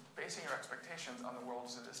 So basing your expectations on the world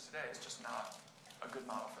as it is today is just not a good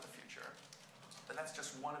model for the future. But that's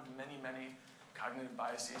just one of many, many cognitive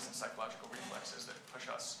biases and psychological reflexes that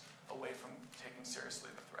push us away from taking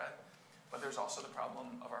seriously the threat. But there's also the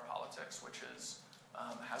problem of our politics, which has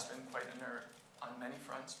been quite inert on many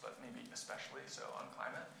fronts, but maybe especially so on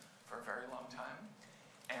climate for a very long time.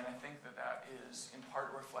 And I think that that is in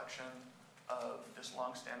part a reflection of this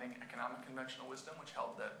long-standing economic conventional wisdom, which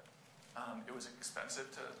held that it was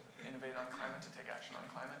expensive to innovate on climate, to take action on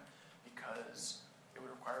climate, because It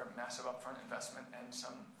would require massive upfront investment and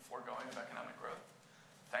some foregoing of economic growth.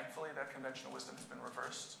 Thankfully, that conventional wisdom has been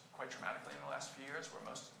reversed quite dramatically in the last few years, where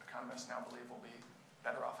most economists now believe we'll be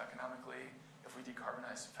better off economically if we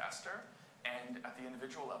decarbonize faster. And at the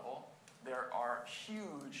individual level, there are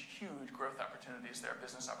huge, huge growth opportunities there,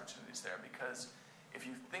 business opportunities there, because if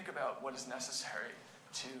you think about what is necessary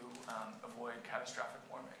to avoid catastrophic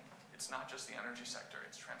warming, it's not just the energy sector,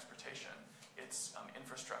 it's transportation, it's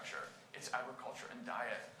infrastructure, it's agriculture and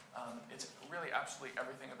diet. It's really absolutely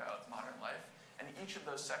everything about modern life. And each of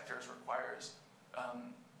those sectors requires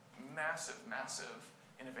massive, massive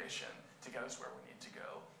innovation to get us where we need to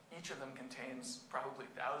go. Each of them contains probably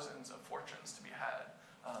thousands of fortunes to be had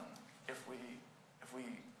if we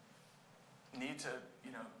need to,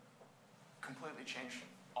 completely change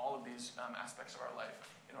all of these aspects of our life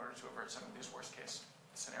in order to avert some of these worst case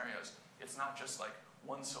scenarios. It's not just like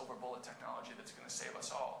one silver bullet technology that's going to save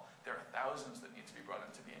us all. There are thousands that need to be brought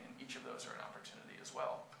into being, and each of those are an opportunity as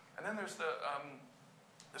well. And then there's the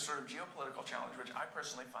sort of geopolitical challenge, which I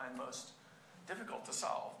personally find most difficult to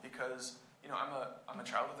solve because, I'm a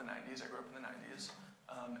child of the 90s. I grew up in the 90s.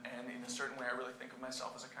 And in a certain way, I really think of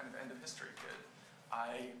myself as a kind of end of history kid.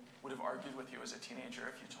 I would have argued with you as a teenager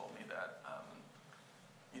if you told me that,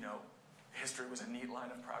 history was a neat line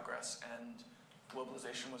of progress and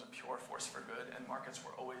globalization was a pure force for good and markets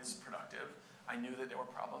were always productive. I knew that there were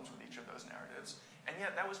problems with each of those narratives. And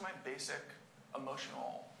yet that was my basic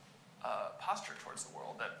emotional posture towards the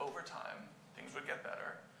world, that over time, things would get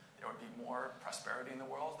better. There would be more prosperity in the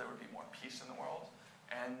world. There would be more peace in the world.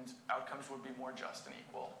 And outcomes would be more just and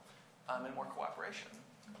equal and more cooperation.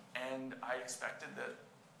 And I expected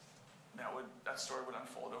that story would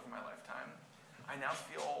unfold over my lifetime. I now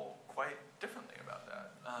feel quite differently about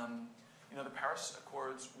that. The Paris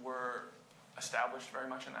Accords were established very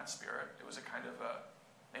much in that spirit. It was a kind of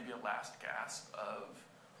maybe a last gasp of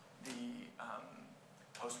the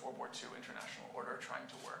post-World War II international order trying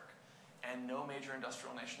to work. And no major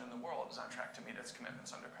industrial nation in the world is on track to meet its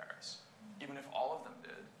commitments under Paris. Even if all of them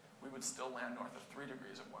did, we would still land north of 3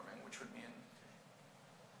 degrees of warming, which would mean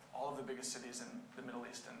all of the biggest cities in the Middle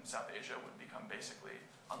East and South Asia would become basically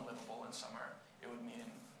unlivable in summer. It would mean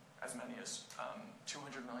as many as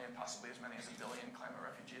 200 million, possibly as many as 1 billion climate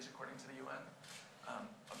refugees, according to the UN.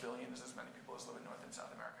 1 billion is as many people as live in North and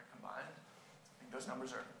South America combined. I think those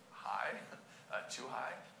numbers are high, too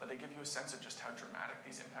high, but they give you a sense of just how dramatic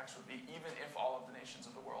these impacts would be, even if all of the nations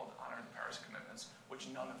of the world honor the Paris commitments, which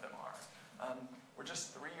none of them are. We're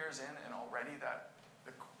just 3 years in, and already that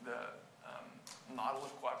the model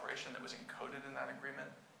of cooperation that was encoded in that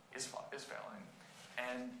agreement is failing.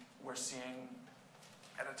 And we're seeing,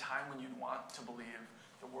 at a time when you'd want to believe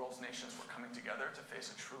the world's nations were coming together to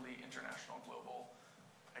face a truly international, global,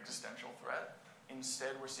 existential threat,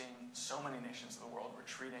 instead we're seeing so many nations of the world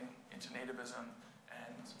retreating into nativism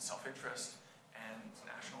and self-interest and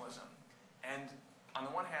nationalism. And on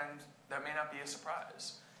the one hand, that may not be a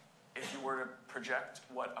surprise. If you were to project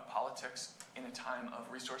what a politics in a time of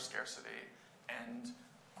resource scarcity and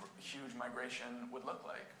huge migration would look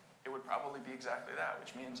like, it would probably be exactly that,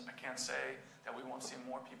 which means I can't say that we won't see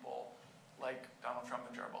more people like Donald Trump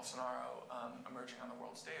and Jair Bolsonaro emerging on the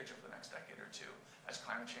world stage over the next decade or two as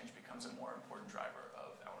climate change becomes a more important driver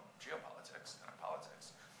of our geopolitics and our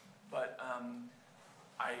politics. But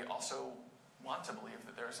I also want to believe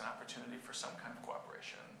that there's an opportunity for some kind of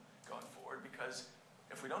cooperation going forward, because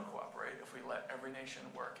if we don't cooperate, if we let every nation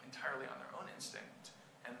work entirely on their own instinct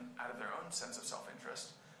and out of their own sense of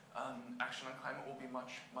self-interest, action on climate will be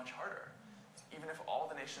much, much harder. Even if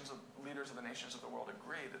all the leaders of the nations of the world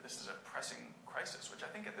agree that this is a pressing crisis, which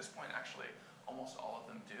I think at this point actually almost all of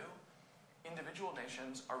them do, individual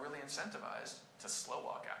nations are really incentivized to slow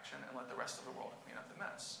walk action and let the rest of the world clean up the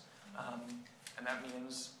mess. And that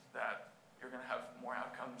means that you're going to have more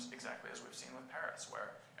outcomes exactly as we've seen with Paris,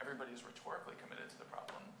 where everybody is rhetorically committed to the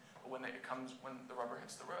problem, but when the rubber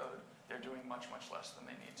hits the road, they're doing much, much less than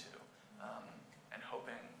they need to, and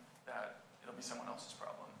hoping that it'll be someone else's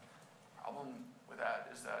problem. The problem with that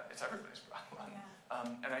is that it's everybody's problem.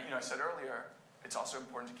 Yeah. And I said earlier, it's also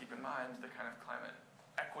important to keep in mind the kind of climate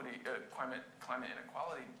equity, climate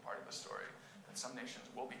inequality part of the story, that some nations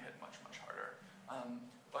will be hit much, much harder.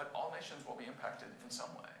 But all nations will be impacted in some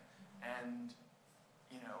way. And,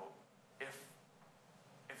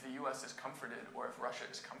 if the US is comforted, or if Russia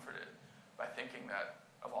is comforted by thinking that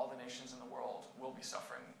of all the nations in the world will be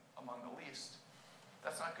suffering among the least,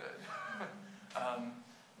 that's not good.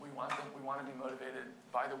 We want to be motivated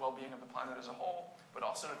by the well-being of the planet as a whole, but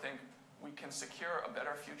also to think we can secure a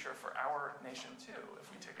better future for our nation too if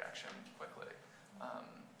we take action quickly.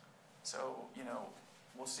 So,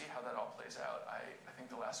 we'll see how that all plays out. I think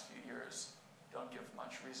the last few years don't give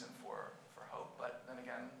much reason for hope, but then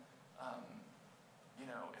again, you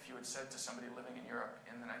know, if you had said to somebody living in Europe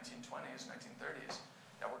in the 1920s, 1930s,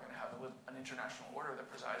 that we're going to have an international order that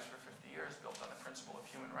presides for 50 years built on the principle of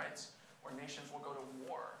human rights, where nations will go to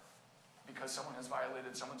war because someone has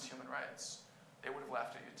violated someone's human rights, they would have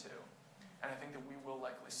laughed at you too. And I think that we will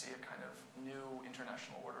likely see a kind of new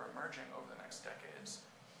international order emerging over the next decades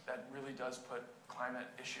that really does put climate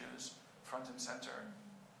issues front and center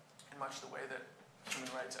in much the way that human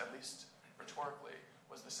rights, at least rhetorically,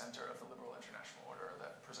 was the center of the liberal international order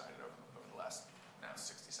that presided over the last now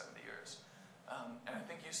 60, 70 years. And I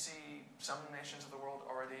think you see some nations of the world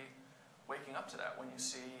already waking up to that. When you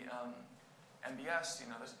see MBS, you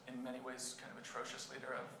know, this in many ways kind of atrocious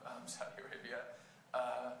leader of Saudi Arabia,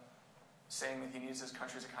 saying that he needs his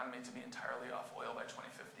country's economy to be entirely off oil by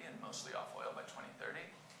 2050 and mostly off oil by 2030.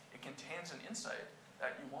 It contains an insight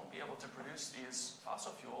that you won't be able to produce these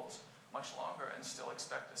fossil fuels much longer and still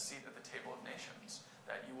expect a seat at the table of nations,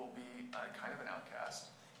 that you will be kind of an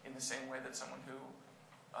outcast in the same way that someone who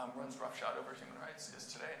runs roughshod over human rights is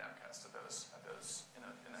today an outcast of those in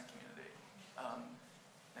that community.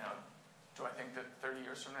 Now, do I think that 30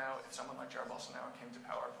 years from now, if someone like Jair Bolsonaro came to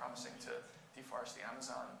power promising to deforest the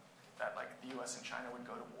Amazon, that like the US and China would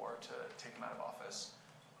go to war to take him out of office?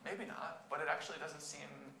 Maybe not, but it actually doesn't seem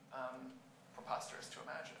preposterous to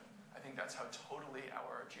imagine. I think that's how totally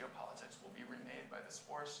our geopolitics will be remade by this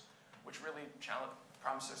force, which really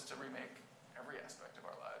promises to remake every aspect of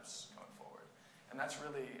our lives going forward. And that's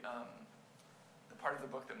really the part of the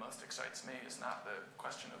book that most excites me is not the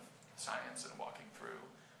question of science and walking through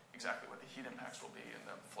exactly what the heat impacts will be and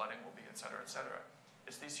the flooding will be, et cetera, et cetera.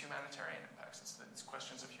 It's these humanitarian impacts. It's these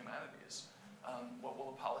questions of humanities. What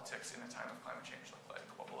will politics in a time of climate change look like?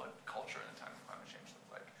 What will a culture in a time of climate change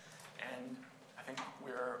look like? And I think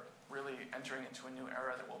we're really entering into a new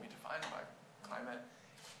era that will be defined by climate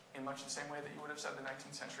in much the same way that you would have said the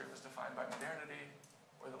 19th century was defined by modernity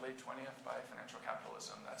or the late 20th by financial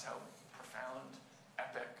capitalism. That's how profound,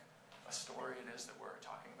 epic a story it is that we're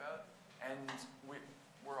talking about. And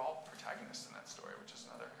we're all protagonists in that story, which is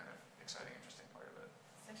another kind of exciting, interesting part of it.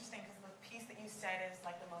 It's interesting because the piece that you said is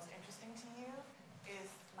like the most interesting to you is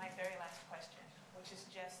my very last question, which is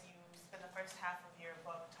just you spend the first half of your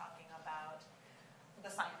book talking about the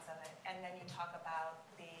science of it, and then you talk about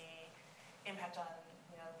the impact on,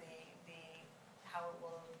 you know, the how it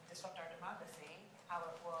will disrupt our democracy, how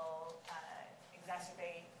it will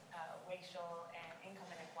exacerbate racial and income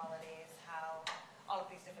inequalities, how all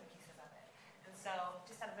of these different pieces of it. And so,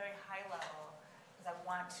 just at a very high level, because I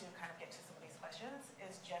want to kind of get to some of these questions,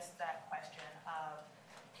 is just that question of,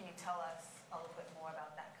 can you tell us a little bit more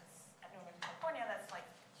about that? Because at Northern California, that's like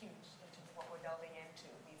huge in terms of what we're delving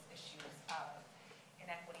into, these issues of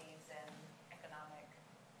inequities and economic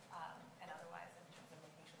and otherwise in terms of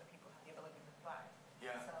making sure that people have the ability to thrive.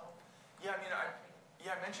 Yeah. So, yeah, I mean,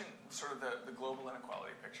 I mentioned sort of the global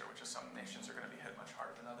inequality picture, which is some nations are going to be hit much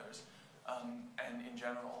harder than others. And in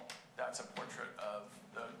general, that's a portrait of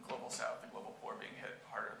the global south, the global poor being hit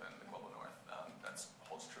harder than the global north. That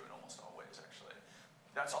holds true in almost all ways, actually.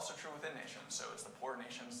 That's also true within nations. So it's the poor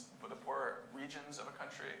nations, the poor regions of a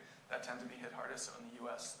country that tend to be hit hardest. So in the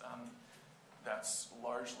US, that's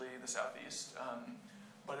largely the Southeast.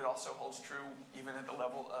 But it also holds true even at the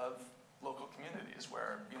level of local communities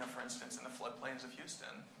where, you know, for instance, in the floodplains of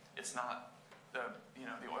Houston, it's not the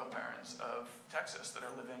oil barons of Texas that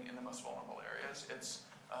are living in the most vulnerable areas. It's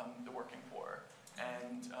the working poor.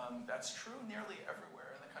 And that's true nearly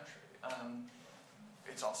everywhere in the country.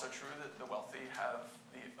 It's also true that the wealthy have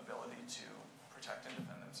the ability to protect and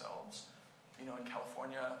defend themselves. You know, in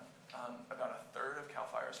California, about a third of CAL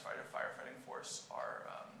FIRE's firefighting force are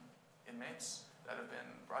inmates that have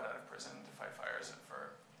been brought out of prison to fight fires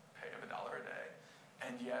for pay of $1 a day.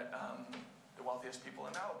 And yet, the wealthiest people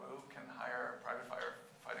in Malibu can hire private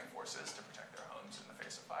firefighting forces to protect their homes in the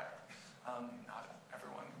face of fire. Not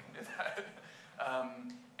everyone can do that.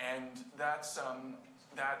 And that's,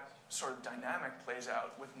 that sort of dynamic plays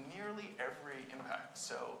out with nearly every impact.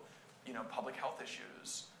 So, you know, public health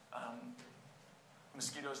issues,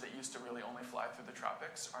 mosquitoes that used to really only fly through the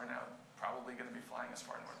tropics are now probably going to be flying as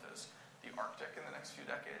far north as the Arctic in the next few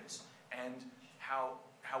decades. And how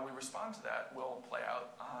we respond to that will play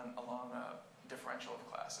out along a differential of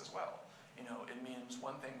class as well. You know, it means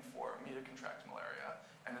one thing for me to contract malaria,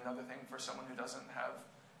 and another thing for someone who doesn't have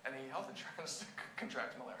any health insurance to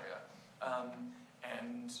contract malaria.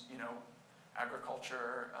 And, you know,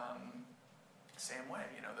 agriculture, same way.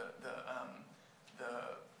 You know,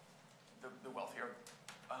 the wealthier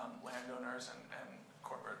landowners and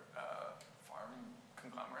corporate farm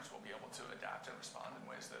to adapt and respond in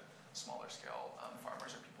ways that smaller scale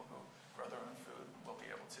farmers or people who grow their own food will be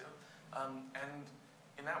able to. And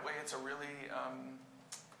in that way, it's a really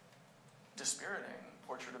dispiriting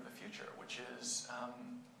portrait of the future, which is,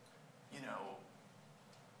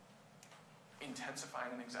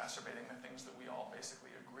 intensifying and exacerbating the things that we all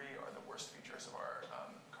basically agree are the worst features of our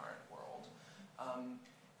current world,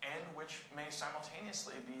 and which may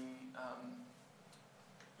simultaneously be,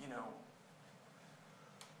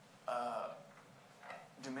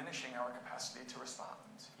 diminishing our capacity to respond.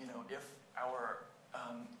 If our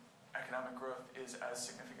economic growth is as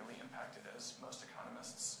significantly impacted as most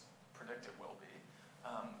economists predict it will be,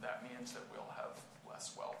 that means that we'll have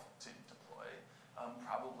less wealth to deploy.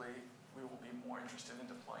 Probably we will be more interested in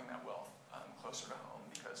deploying that wealth closer to home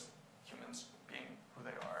because humans being who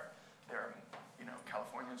they are,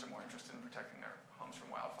 Californians are more interested in protecting their homes from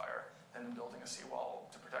wildfire than in building a seawall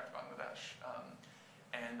to protect Bangladesh.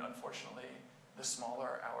 And unfortunately, the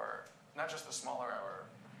smaller not just the smaller our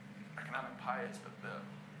economic pie is, but the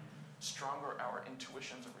stronger our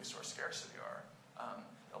intuitions of resource scarcity are,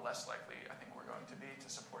 the less likely I think we're going to be to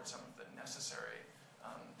support some of the necessary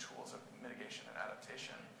tools of mitigation and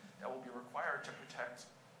adaptation that will be required to protect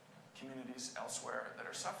communities elsewhere that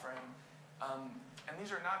are suffering. And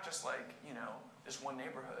these are not just like, this one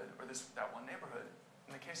neighborhood or that one neighborhood.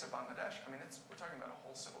 In the case of Bangladesh, we're talking about a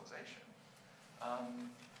whole civilization.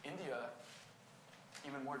 India,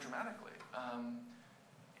 even more dramatically.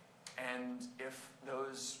 And if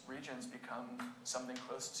those regions become something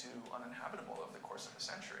close to uninhabitable over the course of a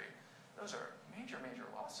century, those are major, major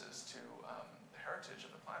losses to the heritage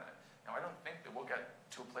of the planet. Now, I don't think that we'll get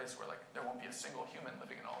to a place where there won't be a single human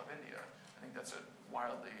living in all of India. I think that's a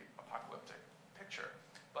wildly apocalyptic picture.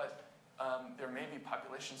 But there may be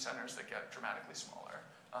population centers that get dramatically smaller.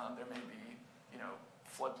 There may be,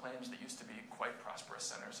 floodplains that used to be quite prosperous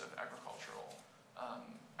centers of agricultural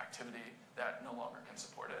activity that no longer can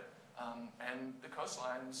support it. And the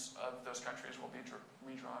coastlines of those countries will be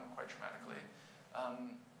redrawn quite dramatically.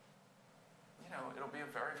 It'll be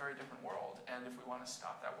a very, very different world. And if we want to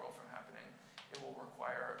stop that world from happening, it will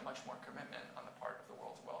require much more commitment on the part of the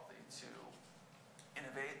world's wealthy to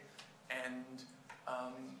innovate and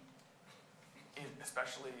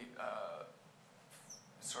especially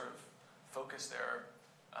sort of focus their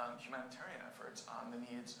humanitarian efforts on the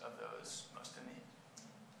needs of those most in need.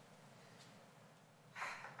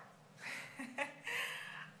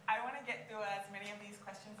 I want to get through as many of these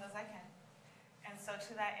questions as I can. And so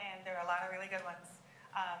to that end, there are a lot of really good ones.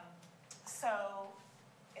 So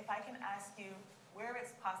if I can ask you where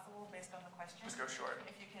it's possible based on the question. Just go short.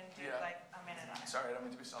 If you can do Yeah. a minute on it. Sorry, I don't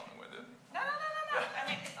mean to be so long-winded. No.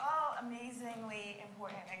 It's all amazingly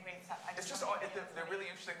important and great stuff. It's just all, the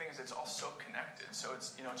really interesting thing is it's all so connected. So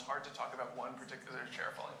it's, it's hard to talk about one particular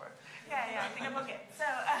chair falling apart. Yeah, I think I'm okay. So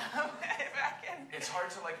if I can. It's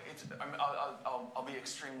hard to I'll be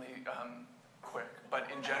extremely quick,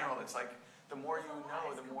 but in general, it's like the more you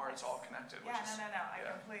know, the more it's all connected. Yeah, no. I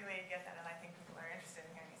completely get that, and I think people are interested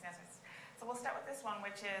in hearing these answers. So we'll start with this one,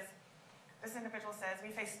 which is, this individual says,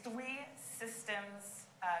 we face three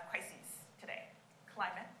systems crises today: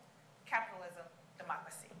 climate, capitalism,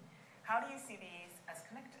 democracy. How do you see these as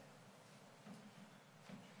connected?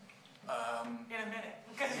 In a minute,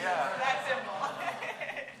 because it's that simple.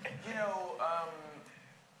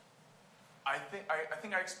 I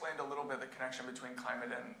think I explained a little bit the connection between climate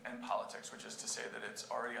and politics, which is to say that it's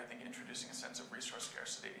already, I think, introducing a sense of resource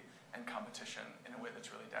scarcity and competition in a way that's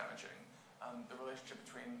really damaging. The relationship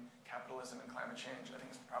between capitalism and climate change, I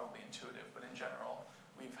think, is probably intuitive, but in general,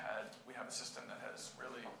 we have a system that has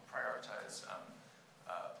really prioritized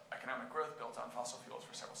economic growth built on fossil fuels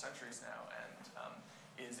for several centuries now, and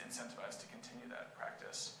is incentivized to continue that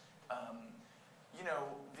practice.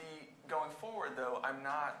 Going forward, though, I'm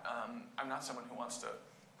not someone who wants to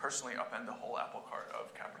personally upend the whole apple cart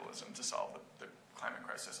of capitalism to solve the climate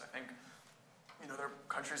crisis. I think there are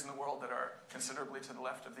countries in the world that are considerably to the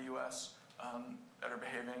left of the U.S. That are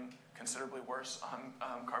behaving considerably worse on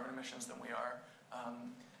carbon emissions than we are,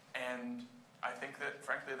 and I think that,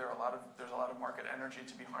 frankly, there's a lot of market energy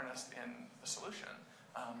to be harnessed in the solution.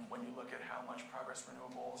 When you look at how much progress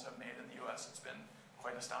renewables have made in the U.S., it's been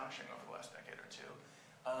quite astonishing over the last decade or two.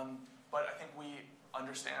 But I think we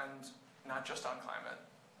understand, not just on climate,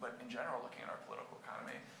 but in general, looking at our political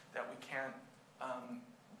economy, that we can't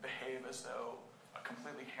behave as though a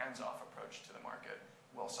completely hands-off approach to the market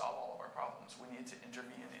will solve all of our problems. We need to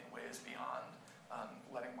intervene in ways beyond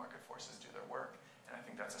letting market forces do their work. And I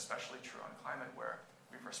think that's especially true on climate, where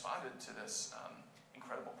we've responded to this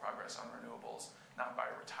incredible progress on renewables, not by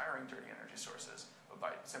retiring dirty energy sources, but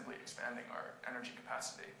by simply expanding our energy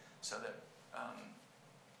capacity so that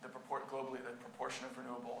globally the proportion of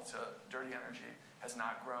renewable to dirty energy has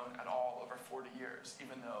not grown at all over 40 years,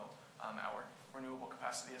 even though our renewable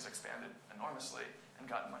capacity has expanded enormously and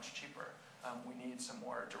gotten much cheaper. We need some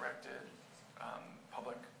more directed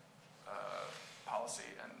public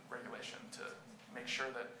policy and regulation to make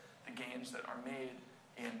sure that the gains that are made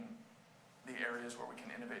in the areas where we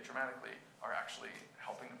can innovate dramatically are actually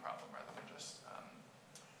helping the problem rather than just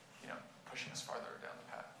pushing us farther down the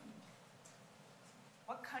path.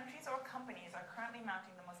 What countries or companies are currently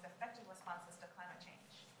mounting the most effective responses to climate change?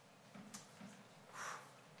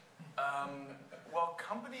 Well,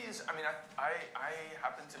 companies, I mean, I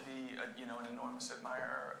happen to be an enormous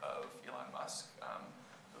admirer of Elon Musk,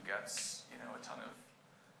 who gets a ton of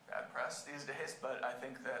bad press these days, but I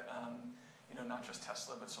think that not just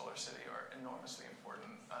Tesla but Solar City are enormously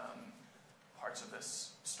important parts of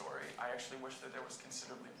this story. I actually wish that there was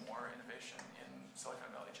considerably more innovation in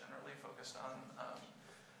Silicon Valley generally focused on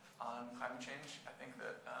climate change. I think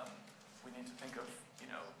that we need to think of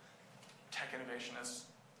tech innovation as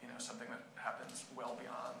something that happens well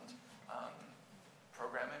beyond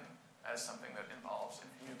programming, as something that involves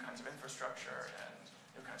new kinds of infrastructure and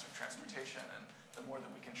new kinds of transportation, and the more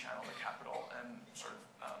that we can channel the capital and sort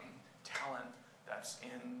of talent that's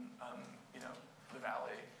in the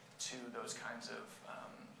valley to those kinds of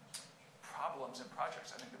problems and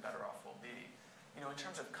projects, I think the better off we'll be. In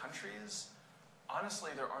terms of countries,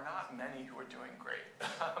 honestly, there are not many who are doing great.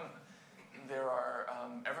 There are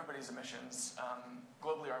everybody's emissions.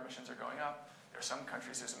 Globally, our emissions are going up. There are some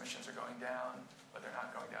countries whose emissions are going down, but they're not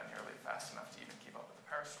going down nearly fast enough to even keep up with the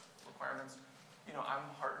Paris requirements. I'm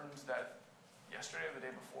heartened that yesterday or the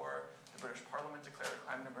day before, the British Parliament declared a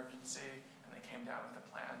climate emergency, and they came down with a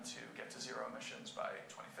plan to get to zero emissions by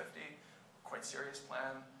 2050. Quite serious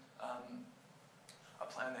plan. A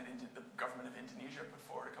plan that the government of Indonesia put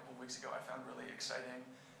forward a couple of weeks ago I found really exciting.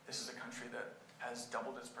 This is a country that has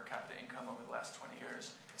doubled its per capita income over the last 20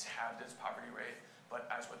 years. It's halved its poverty rate. But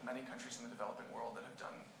as with many countries in the developing world that have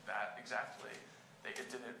done that exactly, they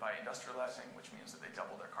did it by industrializing, which means that they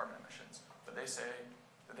doubled their carbon emissions. But they say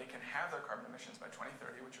that they can have their carbon emissions by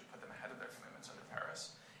 2030, which would put them ahead of their commitments under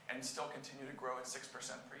Paris, and still continue to grow at 6%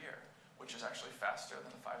 per year, which is actually faster than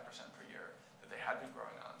the 5% per year that they had been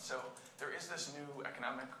growing on. So there is this new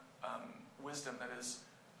economic wisdom that is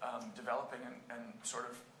developing and sort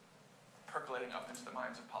of percolating up into the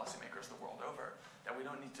minds of policymakers the world over, that we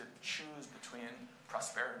don't need to choose between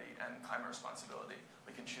prosperity and climate responsibility.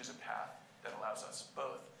 We can choose a path that allows us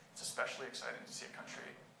both. It's especially exciting to see a country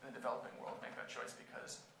in the developing world make that choice,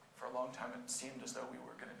 because for a long time it seemed as though we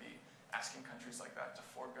were going to be asking countries like that to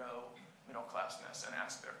forego middle classness and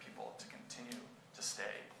ask their people to continue to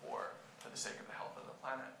stay poor for the sake of the health of the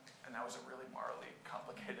planet. And that was a really morally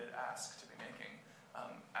complicated ask to be making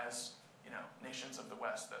as nations of the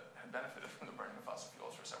West that had benefited from the burning of fossil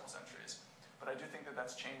fuels for several centuries. But I do think that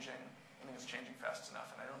that's changing. I think it's changing fast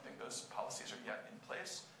enough, and I don't think those policies are yet in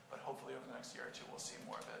place, but hopefully over the next year or two we'll see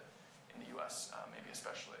more of it in the US, maybe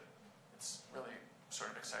especially. It's really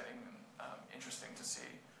sort of exciting and interesting to see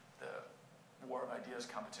the war of ideas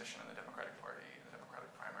competition in the Democratic Party, in the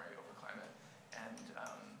Democratic primary over climate, and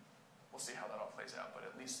we'll see how that all plays out, but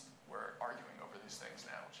at least we're arguing over these things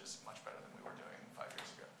now, which is much better than we were doing 5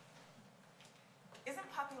 years ago. Isn't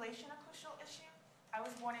population a crucial issue? I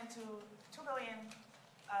was born into 2 billion,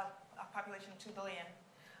 a population of 2 billion.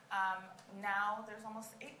 Now there's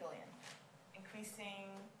almost 8 billion, increasing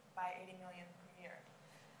by 80 million per year.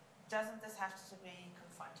 Doesn't this have to be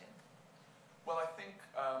confronted? Well, I think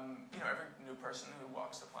every new person who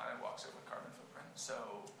walks the planet walks it with carbon footprint. So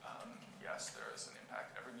yes, there is an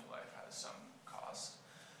impact. Every new life has some cost.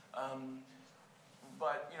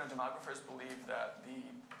 But demographers believe that the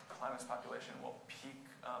planet's population will peak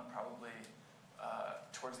probably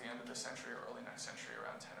towards the end of this century or early next century,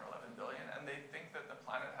 around 10 or 11 billion, and they think that the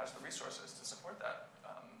planet has the resources to support that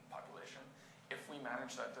population if we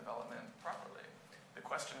manage that development properly. The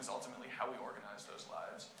question is ultimately how we organize those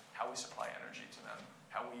lives, how we supply energy to them,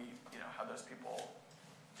 how those people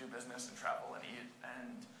do business and travel and eat,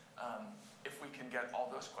 and if we can get all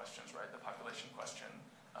those questions right, the population question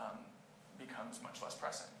becomes much less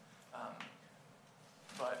pressing.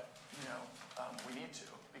 But we need to,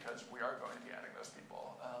 because we are going to be adding those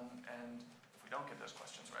people, and if we don't get those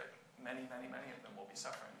questions right, many of them will be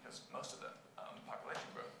suffering, because most of the population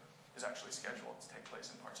growth is actually scheduled to take place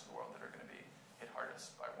in parts of the world that are going to be hit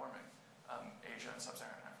hardest by warming. Asia and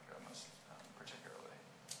sub-Saharan Africa most particularly.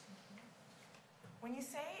 When when you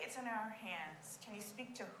say it's in our hands, can you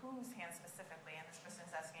speak to whose hands specifically? And this person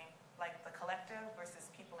is asking, like the collective versus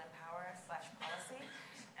people in power / policy.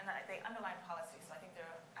 And they underline policy, so I think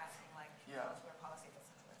they're asking like, Yeah. where policy fits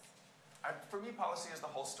into this. For me, policy is the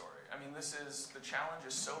whole story. I mean, the challenge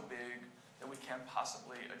is so big that we can't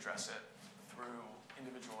possibly address it through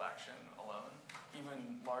individual action alone,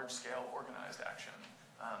 even large-scale organized action.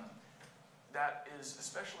 That is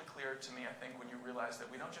especially clear to me, I think, when you realize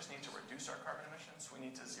that we don't just need to reduce our carbon emissions, we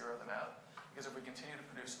need to zero them out. Because if we continue to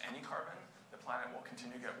produce any carbon, the planet will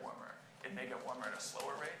continue to get warmer. It may get warmer at a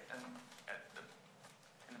slower rate, and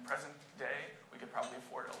in the present day, we could probably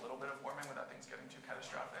afford a little bit of warming without things getting too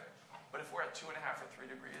catastrophic. But if we're at 2.5 or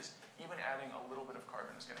 3 degrees, even adding a little bit of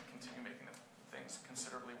carbon is going to continue making things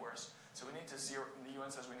considerably worse. So we need to the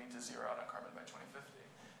UN says we need to zero out on carbon by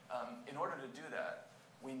 2050. In order to do that,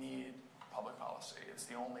 we need public policy. It's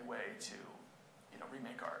the only way to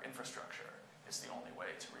remake our infrastructure. It's the only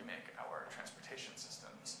way to remake our transportation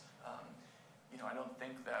systems. I don't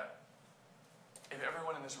think that if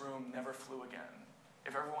everyone in this room never flew again,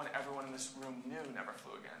 if everyone in this room never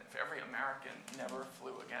flew again, if every American never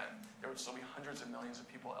flew again, there would still be hundreds of millions of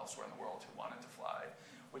people elsewhere in the world who wanted to fly,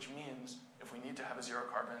 which means if we need to have a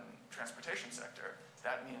zero-carbon transportation sector,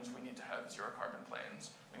 that means we need to have zero-carbon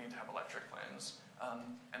planes, we need to have electric planes,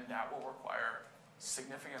 and that will require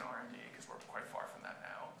significant R&D, because we're quite far from that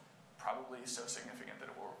now, probably so significant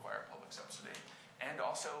that it will require public subsidy, and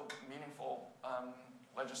also meaningful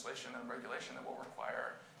legislation and regulation that will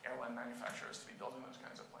require airline manufacturers to be building those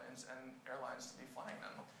kinds of planes and airlines to be flying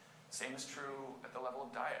them. Same is true at the level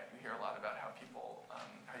of diet. You hear a lot about how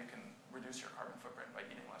how you can reduce your carbon footprint by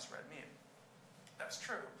eating less red meat. That's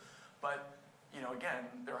true. But, again,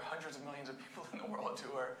 there are hundreds of millions of people in the world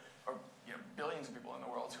who are, or billions of people in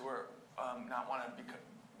the world who are not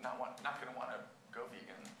going to want to go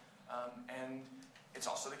vegan. And it's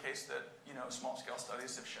also the case that, small-scale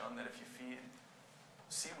studies have shown that if you feed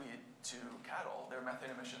seaweed to cattle, their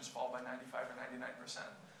methane emissions fall by 95 or 99%.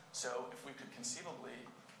 So if we could conceivably,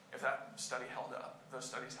 if that study held up, those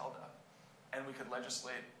studies held up, and we could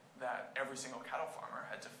legislate that every single cattle farmer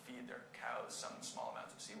had to feed their cows some small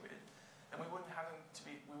amounts of seaweed, then we wouldn't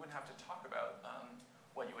have to talk about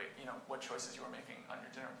what you ate, what choices you were making on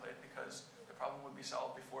your dinner plate, because the problem would be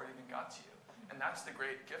solved before it even got to you. And that's the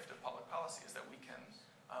great gift of public policy, is that we can,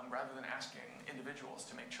 rather than asking individuals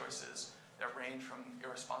to make choices that range from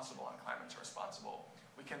irresponsible on climate to responsible,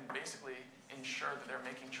 we can basically ensure that they're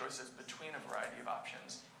making choices between a variety of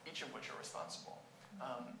options, each of which are responsible.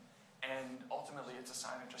 And ultimately, it's a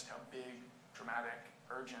sign of just how big, dramatic,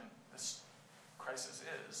 urgent this crisis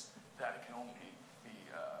is, that it can only be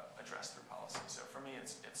addressed through policy. So for me,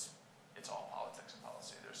 it's all politics and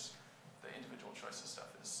policy. There's the individual choices stuff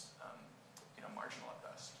is marginal at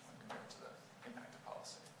best when compared to the impact of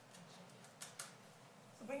policy.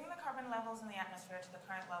 So bringing the carbon levels in the atmosphere to the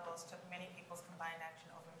current levels took many people's combined action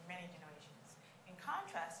over many generations. In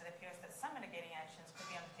contrast, it appears that some mitigating actions could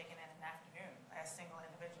be undertaken in an afternoon by a single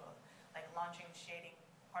individual, like launching shading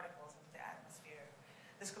particles into the atmosphere.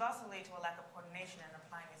 This could also lead to a lack of coordination in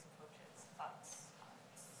applying these approaches. Thoughts?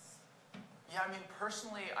 Yeah,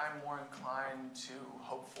 personally, I'm more inclined to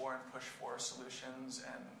hope for and push for solutions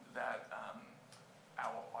and that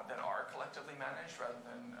are collectively managed rather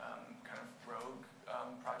than kind of rogue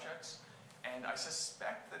projects. And I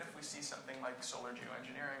suspect that if we see something like solar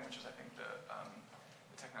geoengineering, which is, I think, the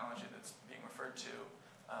technology that's being referred to,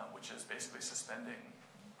 which is basically suspending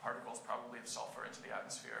particles, probably of sulfur, into the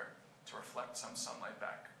atmosphere to reflect some sunlight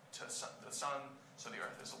back to the sun, so the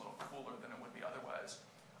Earth is a little cooler than it would be otherwise.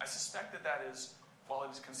 I suspect that is, while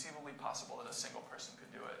it is conceivably possible that a single person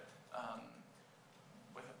could do it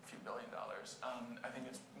with a few $1 billion, I think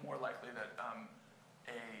it's more likely that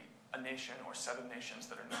a nation or set of nations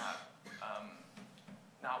that are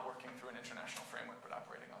not working through an international framework but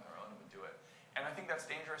operating on their own would do it. And I think that's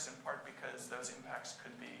dangerous in part because those impacts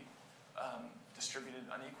could be distributed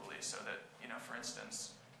unequally, so that, for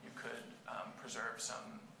instance, you could preserve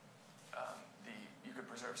some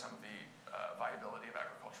of the viability of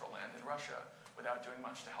agricultural land in Russia without doing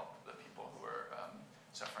much to help the people who are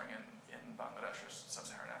suffering in Bangladesh or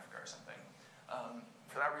sub-Saharan Africa or something.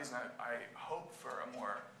 For that reason, I hope for a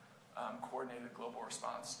more coordinated global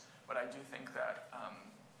response, but I do think that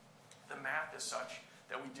the math is such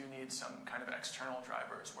that we do need some kind of external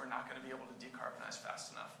drivers. We're not going to be able to decarbonize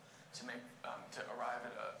fast enough to arrive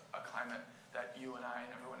at a climate that you and I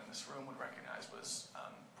and everyone in this room would recognize was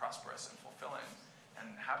prosperous and fulfilling and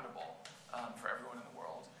habitable for everyone in the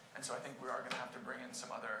world. And so I think we are going to have to bring in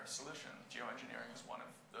some other solution. Geoengineering is one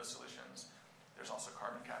of those solutions. There's also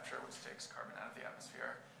carbon capture, which takes carbon out of the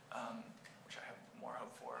atmosphere, which I have more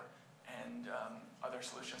hoped for, and other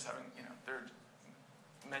solutions having, there are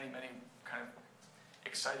many, many kind of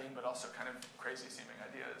exciting but also kind of crazy seeming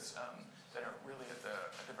ideas that are really at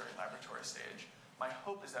the very laboratory stage. My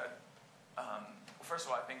hope is that, well, first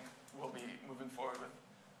of all, I think we'll be moving forward with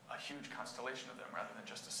a huge constellation of them rather than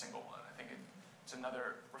just a single one. I think it's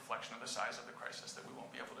another reflection of the size of the crisis that we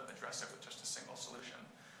won't be able to address it with just a single solution.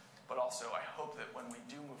 But also, I hope that when we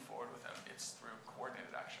do move forward with them, it's through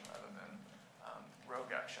coordinated action rather than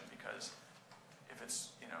rogue action, because if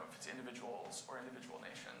it's individuals or individual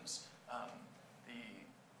nations, the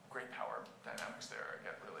great power dynamics there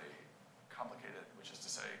get really complicated, which is to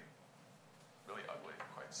say, really ugly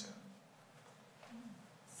quite soon.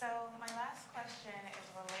 So my last question is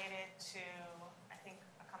related to, I think,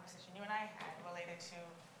 a conversation you and I had related to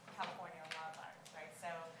California and wildfires, right? So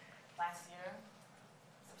last year,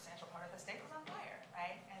 a substantial part of the state was on fire,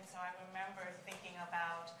 right? And so I remember thinking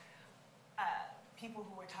about people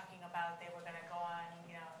who were talking about they were going to go on,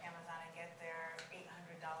 Amazon and get their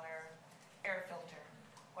 $800 air filter,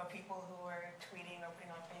 or people who were tweeting or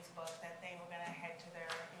putting on Facebook that they were going to head to their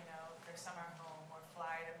summer home or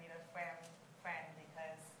fly to meet a friend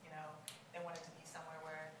because, they wanted to be somewhere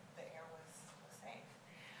where the air was safe.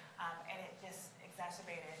 And it just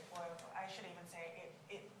exacerbated, or I should even say,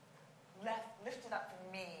 it lifted up for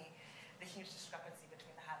me the huge discrepancy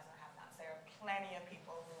between the haves and the have-nots. There are plenty of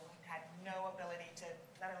people who had no ability to,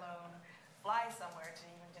 let alone fly somewhere, to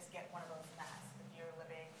even just get one of those masks if you're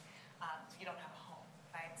living, if you don't have a home,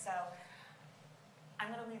 right? So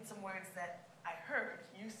I'm going to read some words that I heard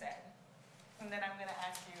you said, and then I'm going to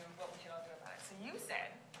ask you what we should all do about it. So you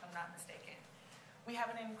said, if I'm not mistaken, we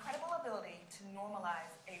have an incredible ability to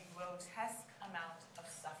normalize a grotesque amount of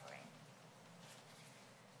suffering.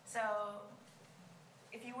 So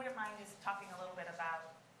if you wouldn't mind just talking a little bit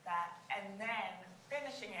about that, and then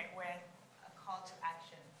finishing it with a call to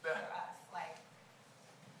action for us. Like,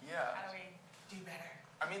 how do we do better?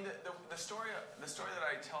 I mean, the story that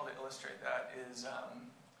I tell to illustrate that is,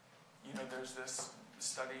 there's this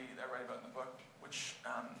study that I write about in the book, which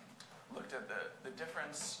looked at the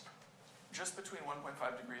difference just between 1.5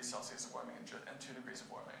 degrees Celsius of warming and 2 degrees of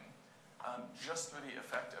warming, just through the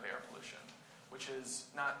effect of air pollution, which is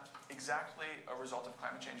not exactly a result of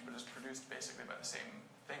climate change, but is produced basically by the same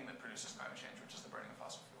thing that produces climate change, which is the burning of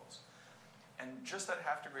fossil fuels. And just that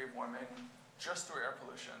half degree of warming, just through air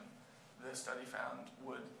pollution, the study found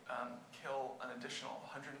would kill an additional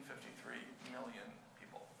 153 million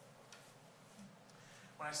people.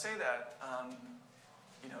 When I say that,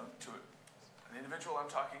 to an individual I'm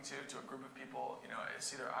talking to a group of people, I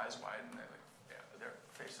see their eyes widen, their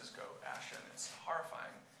faces go ashen. It's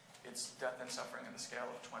horrifying. It's death and suffering on the scale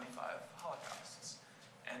of 25 Holocausts.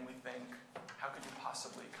 And we think, how could you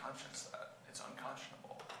possibly conscience that? It's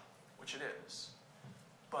unconscionable, which it is.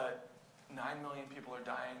 But 9 million people are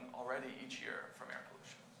dying already each year from air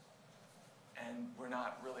pollution. And we're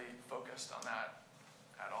not really focused on that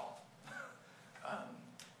at all.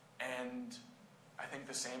 And I think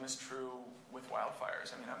the same is true with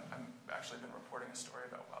wildfires. I mean, I'm actually been reporting a story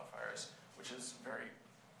about wildfires, which is very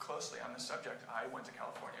closely on the subject. I went to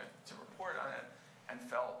California to report on it and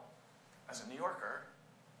felt, as a New Yorker,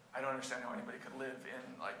 I don't understand how anybody could live in,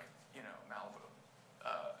 Malibu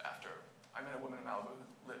after. I met a woman in Malibu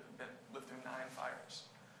who lived through 9 fires.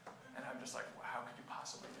 And I'm just like, well, how could you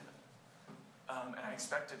possibly do that? And I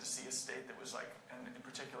expected to see a state that was and in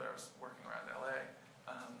particular, I was working around LA,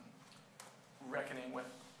 reckoning with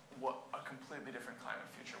what a completely different climate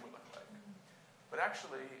future would look like. But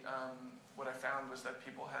actually, what I found was that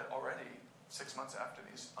people had already, 6 months after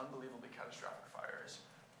these unbelievably catastrophic fires,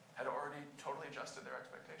 had already totally adjusted their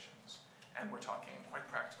expectations. And we're talking in quite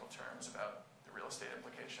practical terms about the real estate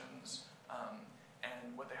implications,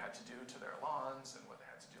 and what they had to do to their lawns, and what they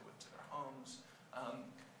had to do to their homes.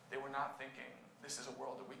 They were not thinking, this is a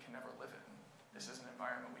world that we can never live in. This is an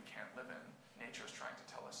environment we can't live in. Nature's trying to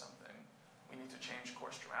tell us something. We need to change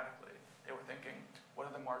course dramatically. They were thinking, what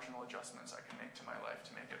are the marginal adjustments I can make to my life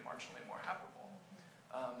to make it marginally more habitable?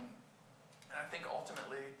 And I think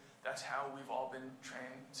ultimately, that's how we've all been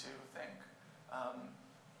trained to think.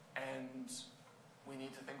 And we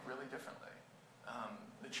need to think really differently.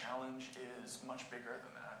 The challenge is much bigger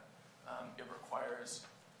than that. It requires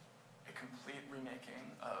a complete remaking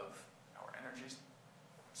of our energy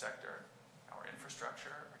sector, our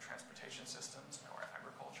infrastructure, our transportation systems, our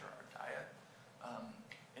agriculture, our diet.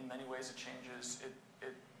 In many ways,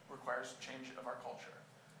 it requires change of our culture.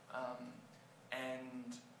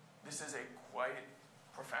 And this is a quite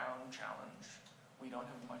profound challenge. We don't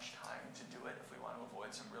have much time to do it if we want to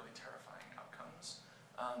avoid some really terrifying outcomes.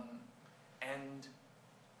 And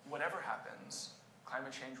whatever happens,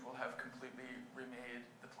 climate change will have completely remade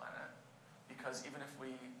the planet. Because even if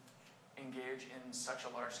we engage in such a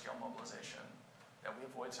large-scale mobilization that we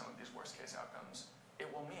avoid some of these worst-case outcomes, it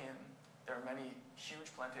will mean there are many huge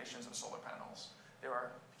plantations of solar panels. There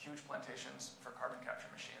are huge plantations for carbon capture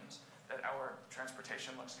machines, that our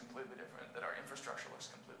transportation looks completely different, that our infrastructure looks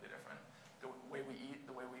completely different. The way we eat,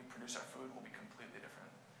 the way we produce our food will be completely different.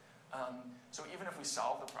 So even if we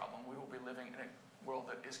solve the problem, we will be living in a world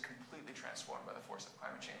that is completely transformed by the force of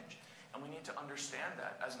climate change. And we need to understand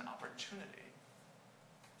that as an opportunity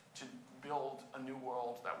to build a new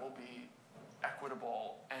world that will be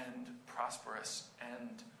equitable and prosperous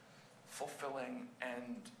and fulfilling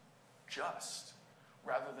and just,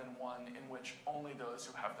 rather than one in which only those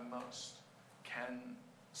who have the most can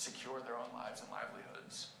secure their own lives and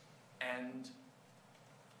livelihoods. And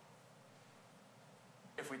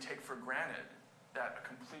if we take for granted that a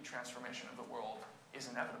complete transformation of the world is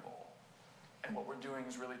inevitable, and what we're doing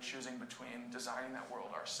is really choosing between designing that world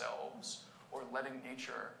ourselves or letting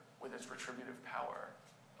nature, with its retributive power,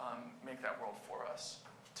 make that world for us.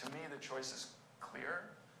 To me, the choice is clear,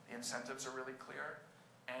 the incentives are really clear,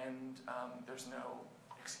 and there's no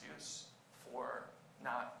excuse for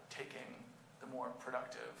not taking the more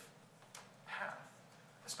productive path,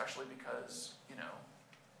 especially because, you know,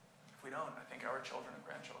 if we don't, I think our children and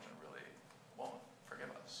grandchildren really won't forgive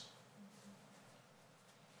us.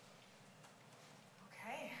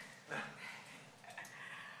 Okay.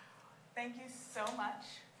 Thank you so much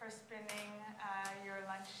for spending your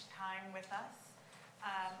lunch time with us.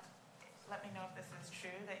 Let me know if this is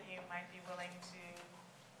true, that you might be willing to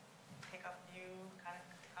take a few kind of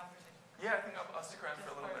conversations. Yeah, I think I'll stick around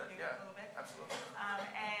for a little bit. Yeah, a little bit. absolutely.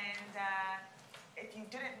 And if you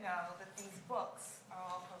didn't know that these books